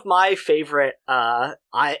 One of my favorite,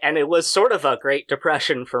 and it was sort of a Great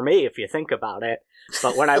Depression for me if you think about it.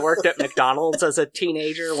 But when I worked at McDonald's as a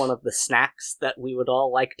teenager, one of the snacks that we would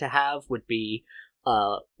all like to have would be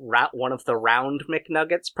one of the round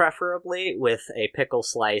McNuggets, preferably, with a pickle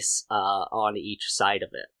slice on each side of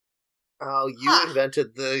it. Oh, you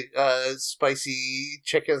invented the spicy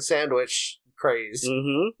chicken sandwich craze.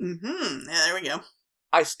 Mm-hmm. Mm-hmm. Yeah, there we go.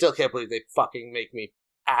 I still can't believe they fucking make me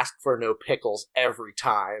ask for no pickles every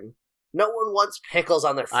time. No one wants pickles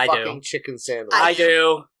on their I fucking do. chicken sandwich. I do.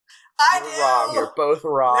 You're wrong. You're both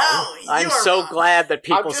wrong. No, I'm you are so wrong. glad that I'm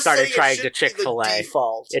people just started saying it trying should to be the Chick-fil-A.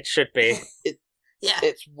 default. It should be. Yeah,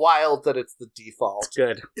 It's wild that it's the default. It's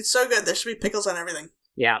good. it's so good. There should be pickles on everything.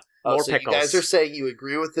 Yeah. Oh, More so pickles. you guys are saying you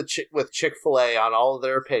agree with with Chick-fil-A on all of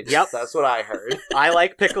their opinions. Yep. That's what I heard. I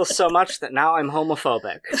like pickles so much that now I'm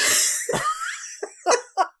homophobic.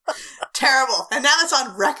 Terrible. And now it's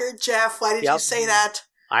on record, Jeff. Why did you Yep. say that?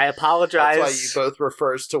 I apologize. That's why you both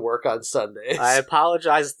refers to work on Sundays. I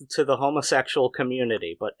apologize to the homosexual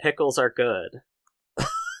community, but pickles are good.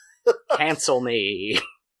 Cancel me.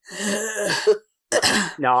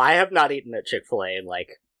 No, I have not eaten at Chick-fil-A in like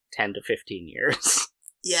 10 to 15 years.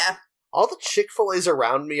 Yeah. All the Chick-fil-A's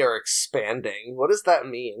around me are expanding. What does that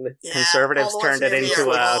mean? Yeah. Conservatives all the ones turned it near me into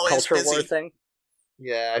are a always culture busy. war thing.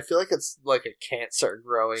 Yeah, I feel like it's like a cancer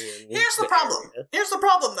growing in Here's the the problem. area. Here's the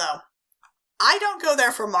problem, though. I don't go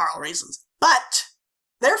there for moral reasons, but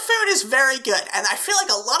their food is very good, and I feel like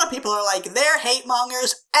a lot of people are like, they're hate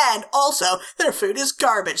mongers, and also their food is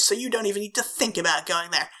garbage, so you don't even need to think about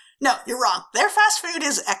going there. No, you're wrong. Their fast food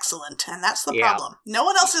is excellent, and that's the Yeah. problem. No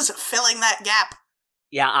one else is filling that gap.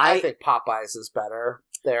 Yeah, I I think Popeyes is better.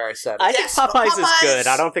 There, I said it. think Yes, but Popeyes is Popeyes- good.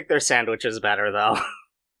 I don't think their sandwich is better, though.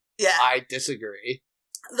 Yeah. I disagree.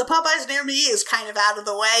 The Popeyes near me is kind of out of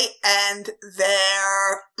the way, and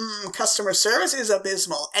their customer service is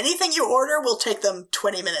abysmal. Anything you order will take them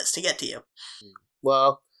 20 minutes to get to you.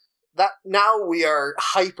 Well, that now we are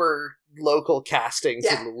hyper local casting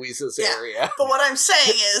Yeah. to Louisa's Yeah. area. But what I'm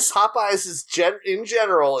saying is, Popeyes is in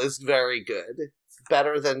general is very good.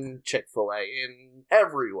 Better than Chick-fil-A in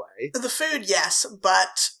every way. the food, yes,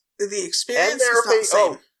 but the And experience their is not the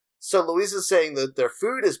same. so Louisa's saying that their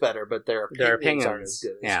food is better, but their opinions aren't as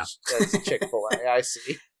good as Chick-fil-A. I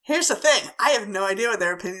see. Here's the thing. I have no idea what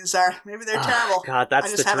their opinions are. Maybe they're Ah, terrible. God, I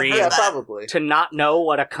that's just the haven't dream. heard Yeah, about it. probably. To not know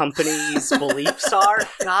what a company's beliefs are.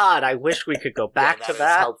 God, I wish we could go back Yeah, to is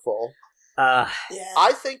that. helpful. Uh, Yeah.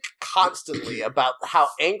 I think constantly about how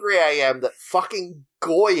angry I am that fucking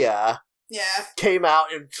Goya Yeah. came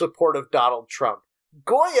out in support of Donald Trump.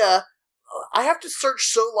 Goya, I have to search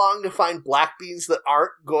so long to find black beans that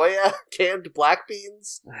aren't Goya canned black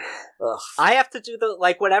beans. Ugh. I have to do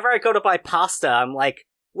whenever I go to buy pasta, I'm like,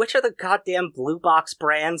 which of the goddamn blue box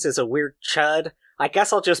brands is a weird chud? I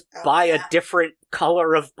guess I'll just Oh, buy yeah. a different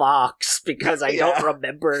color of box because I Yeah. don't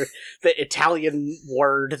remember the Italian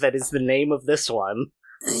word that is the name of this one.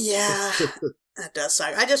 Yeah. That does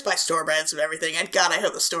suck. I just buy store brands of everything, and God, I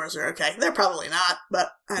hope the stores are okay. They're probably not,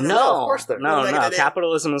 but I don't know. No, of course they're no, not. What am I no. gonna do?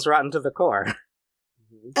 Capitalism is rotten to the core.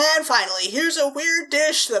 And finally, here's a weird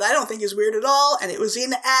dish that I don't think is weird at all, and it was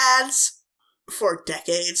in ads for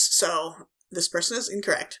decades, so this person is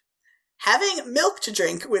incorrect. Having milk to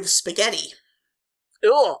drink with spaghetti.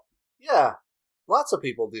 Ugh. Yeah, lots of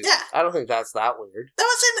people do. Yeah. I don't think that's that weird. That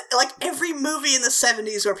was in, like, every movie in the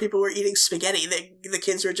 70s where people were eating spaghetti. The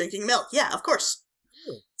kids were drinking milk. Yeah, of course.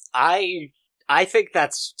 I think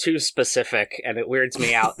that's too specific, and it weirds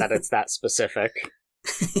me out that it's that specific.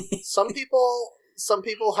 Some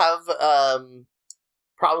people have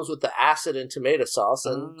problems with the acid in tomato sauce,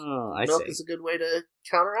 and Oh, I milk see. is a good way to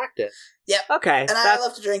counteract it. Okay, And I that's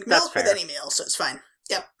love to drink that's milk with fair. any meal, so it's fine.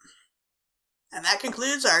 Yep. And that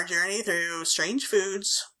concludes our journey through strange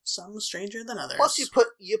foods, some stranger than others. Plus,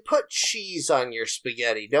 you put cheese on your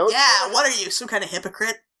spaghetti, don't Yeah, you? what are you, some kind of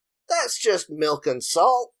hypocrite? That's just milk and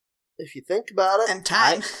salt, if you think about it. And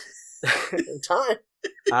time. And time.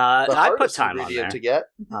 The I put hardest time on ingredient there. to get.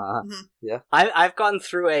 Uh, Mhm. I've gone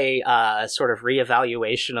through a sort of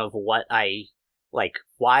reevaluation of what I like,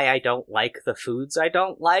 why I don't like the foods I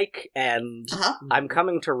don't like, and Uh-huh. I'm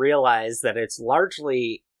coming to realize that it's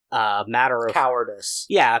largely a matter of Cowardice.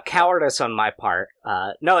 cowardice on my part.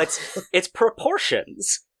 No, it's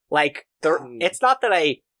proportions. Like it's not that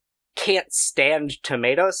I can't stand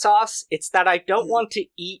tomato sauce; it's that I don't want to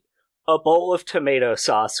eat a bowl of tomato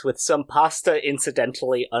sauce with some pasta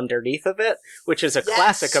incidentally underneath of it, which is a Yes.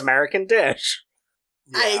 classic American dish.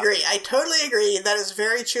 I Yeah. agree. I totally agree. That is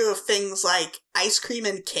very true of things like ice cream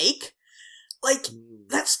and cake. Like,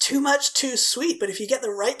 that's too much too sweet, but if you get the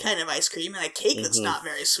right kind of ice cream and a cake that's Mhm. not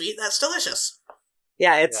very sweet, that's delicious.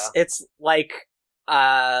 Yeah, it's like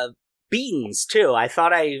beans too. I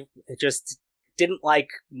thought I just didn't like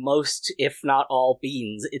most, if not all,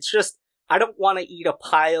 beans. It's just I don't want to eat a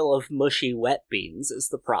pile of mushy wet beans is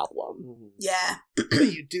the problem. Yeah. But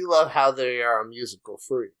you do love how they are a musical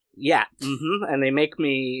fruit. Yeah, and they make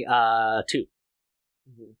me, too.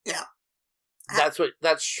 Yeah.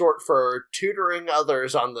 That's short for tutoring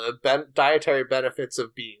others on the dietary benefits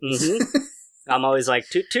of beans. Mm-hmm. I'm always like,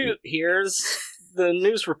 toot toot, here's the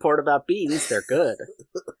news report about beans, they're good.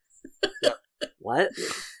 Yep. What?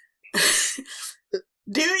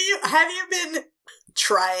 Have you been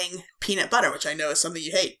trying peanut butter, which I know is something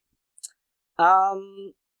you hate?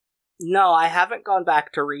 No, I haven't gone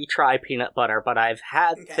back to retry peanut butter, but I've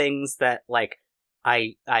had things that, like,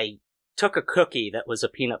 I took a cookie that was a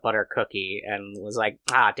peanut butter cookie and was like,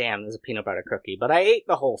 damn, there's a peanut butter cookie. But I ate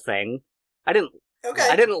the whole thing. I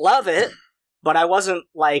didn't love it, but I wasn't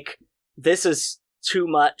like, this is too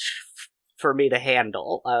much for me to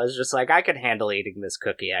handle. I was just like, I can handle eating this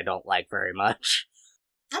cookie I don't like very much.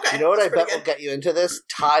 Okay. You know what I bet will get you into this?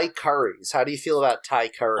 Thai curries. How do you feel about Thai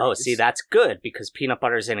curries? Oh, see, that's good, because peanut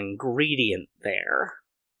butter is an ingredient there.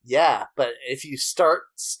 Yeah, but if you start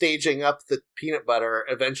staging up the peanut butter,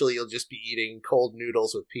 eventually you'll just be eating cold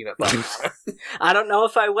noodles with peanut butter on it. I don't know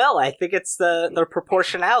if I will. I think it's the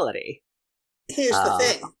proportionality. Here's the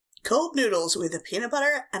thing. Cold noodles with a peanut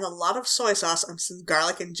butter and a lot of soy sauce and some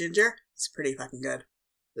garlic and ginger is pretty fucking good.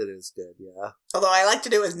 It is good, yeah. Although I like to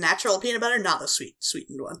do it with natural peanut butter, not the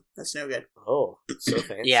sweetened one. That's no good. Oh, so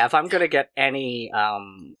fancy. Yeah, if I'm gonna get any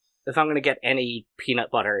peanut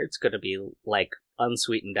butter, it's gonna be like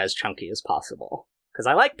unsweetened, as chunky as possible. Because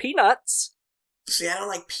I like peanuts. See, I don't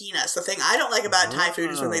like peanuts. The thing I don't like about Thai food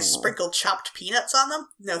is when they sprinkle chopped peanuts on them.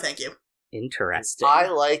 No, thank you. Interesting. I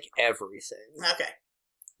like everything. Okay.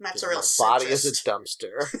 Matt's a real My body is a centrist.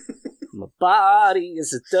 dumpster. My body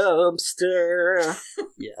is a dumpster.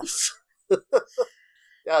 Yes.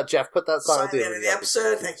 Jeff, put that song at the end of the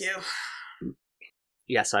episode. Thank you.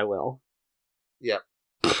 Yes, I will. Yep.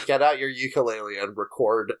 Get out your ukulele and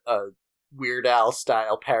record a Weird Al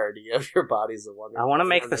style parody of Your Body's a Wonderful. I want to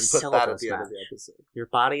make the put syllables that at the end of match. the episode. Your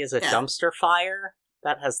body is a dumpster fire?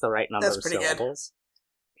 That has the right number That's of pretty syllables.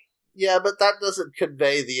 Yeah, but that doesn't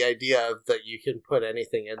convey the idea of that you can put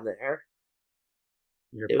anything in there.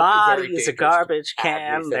 Your It would be body very is a dangerous garbage to add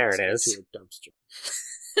can. new There things it is. into a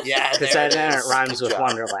dumpster. Yeah, Because there then it is. rhymes Good with job.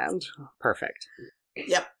 Wonderland. Perfect.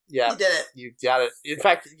 Yep. Yeah, You did it. you got it. In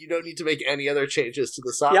fact, you don't need to make any other changes to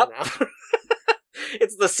the song Yep. now.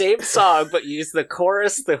 It's the same song, but use the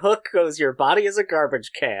chorus. The hook goes, your body is a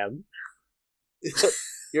garbage can.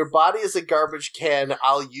 Your body is a garbage can.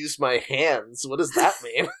 I'll use my hands. What does that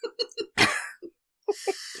mean?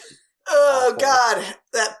 Oh, Awful. God.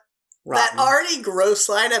 That Rotten. already gross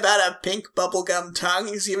line about a pink bubblegum tongue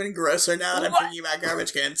is even grosser now that I'm What? thinking about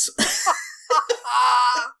garbage cans.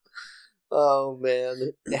 Oh,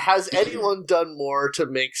 man. Has anyone done more to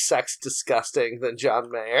make sex disgusting than John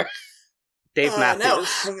Mayer? Dave Matthews. No.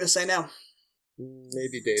 I'm going to say no.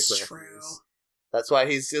 Maybe Dave It's Matthews. true. That's why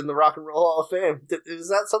he's in the Rock and Roll Hall of Fame. Is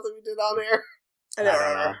that something we did on air? I I don't don't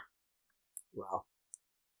remember. know. Well,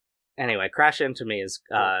 Anyway, Crash Into Me is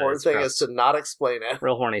the important is thing gross. is to not explain it.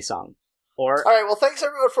 Real horny song. Or All right, well, thanks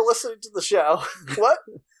everyone for listening to the show. What?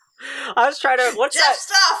 Oh, I was trying to. What's Jeff, that?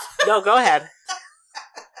 stop! No, go ahead.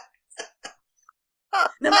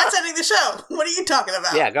 No, Matt's ending the show. What are you talking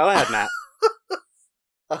about? Yeah, go ahead, Matt.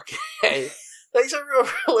 Okay. Thanks everyone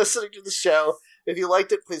for listening to the show. If you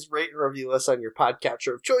liked it, please rate and review us on your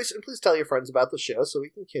podcatcher of choice, and please tell your friends about the show so we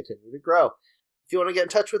can continue to grow. If you want to get in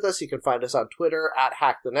touch with us, you can find us on Twitter at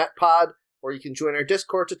HackTheNetPod, or you can join our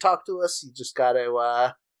Discord to talk to us. You just got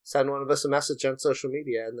to send one of us a message on social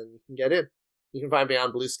media, and then you can get in. You can find me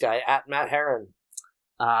on Blue Sky at Matt Heron.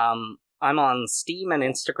 I'm on Steam and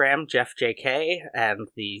Instagram, JeffJK, and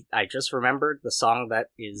I just remembered the song that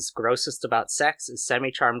is grossest about sex is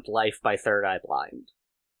Semi-Charmed Life by Third Eye Blind.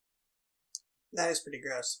 That is pretty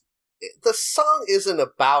gross. The song isn't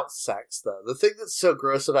about sex, though. The thing that's so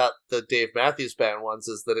gross about the Dave Matthews Band ones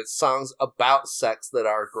is that it's songs about sex that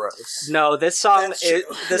are gross. No, this song That's true.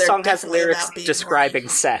 They're has definitely lyrics about being describing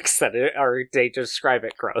horny. sex they describe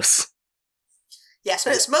it gross. Yes,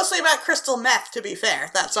 but it's mostly about crystal meth, to be fair,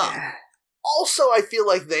 that song. Also, I feel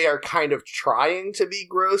like they are kind of trying to be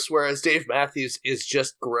gross, whereas Dave Matthews is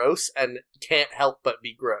just gross and can't help but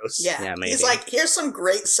be gross. Yeah, maybe. he's like, here's some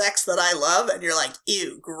great sex that I love, and you're like,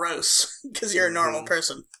 ew, gross, because you're a normal Mhm.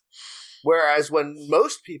 person. Whereas when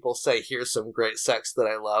most people say, here's some great sex that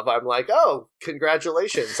I love, I'm like, oh,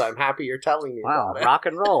 congratulations, I'm happy you're telling me Wow, about it. rock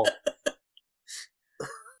and roll.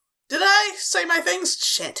 Did I say my things?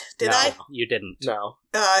 Shit. Did No, I? you didn't. No.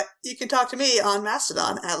 You can talk to me on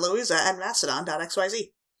Mastodon at Louisa at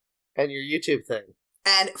mastodon.xyz. And your YouTube thing.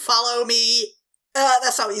 And follow me,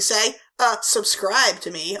 that's not what you say, Subscribe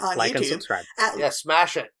to me on Like YouTube. and subscribe. Yeah,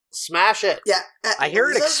 smash it. Smash it. Yeah. I hear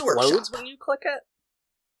it Lisa's explodes Workshop. when you click it.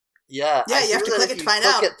 Yeah. Yeah, I you have hear to that click if it to you find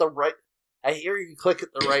click out. it the right. I hear you click it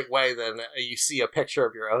the right way, then you see a picture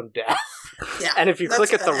of your own death. Yeah. And if you click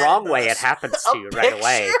it That's the an wrong added way, it bonus. happens to you right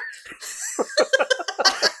away.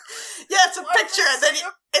 Yeah, it's a picture, and then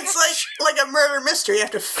it's like a murder mystery. You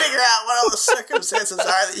have to figure out what all the circumstances are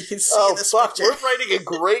that you can see Oh in this fuck! picture. We're writing a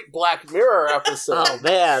great Black Mirror episode. Oh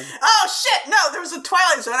man. Oh shit! No, there was a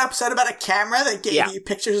Twilight Zone episode about a camera that gave you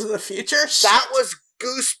pictures of the future. That Shit. was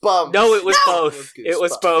Goosebumps. No, it was No! both. It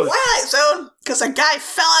was both. Twilight Zone, because a guy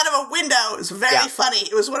fell out of a window. It was very Yeah. funny.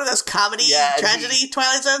 It was one of those comedy, Yeah, and tragedy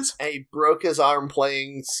Twilight Zones. And he broke his arm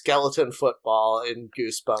playing skeleton football in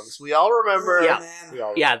Goosebumps. We all remember. Yeah. Man. We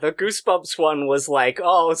all Yeah, the Goosebumps one was like,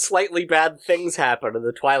 oh, slightly bad things happen, and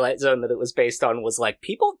the Twilight Zone that it was based on was like,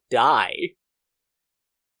 people die.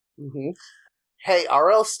 Mhm. Hey,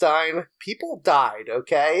 R.L. Stein, people died,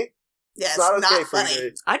 okay? Yeah, It's not okay for funny. you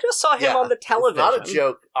to... I just saw him Yeah, on the television. It's not a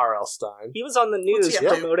joke, R.L. Stein. He was on the What's news he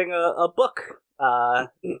up to? promoting a book.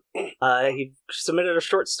 He submitted a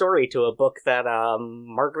short story to a book that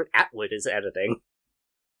Margaret Atwood is editing.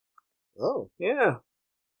 Oh. Yeah.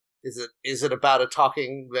 Is it about a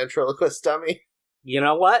talking ventriloquist dummy? You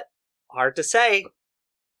know what? Hard to say.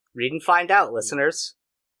 Read and find out, listeners.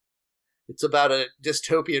 It's about a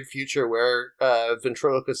dystopian future where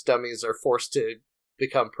ventriloquist dummies are forced to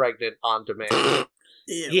become pregnant on demand.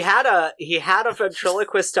 Ew. He had a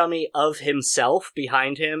ventriloquist dummy of himself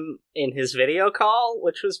behind him in his video call,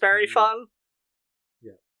 which was very fun.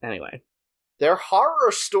 Yeah. Anyway. They're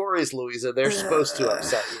horror stories, Louisa. They're supposed to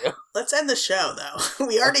upset you. Let's end the show, though.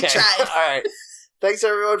 We already Okay. tried. All right. Thanks,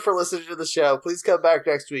 everyone, for listening to the show. Please come back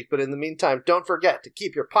next week. But in the meantime, don't forget to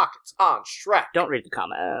keep your pockets on Shrek. Don't read the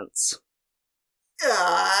comments.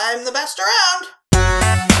 I'm the best around.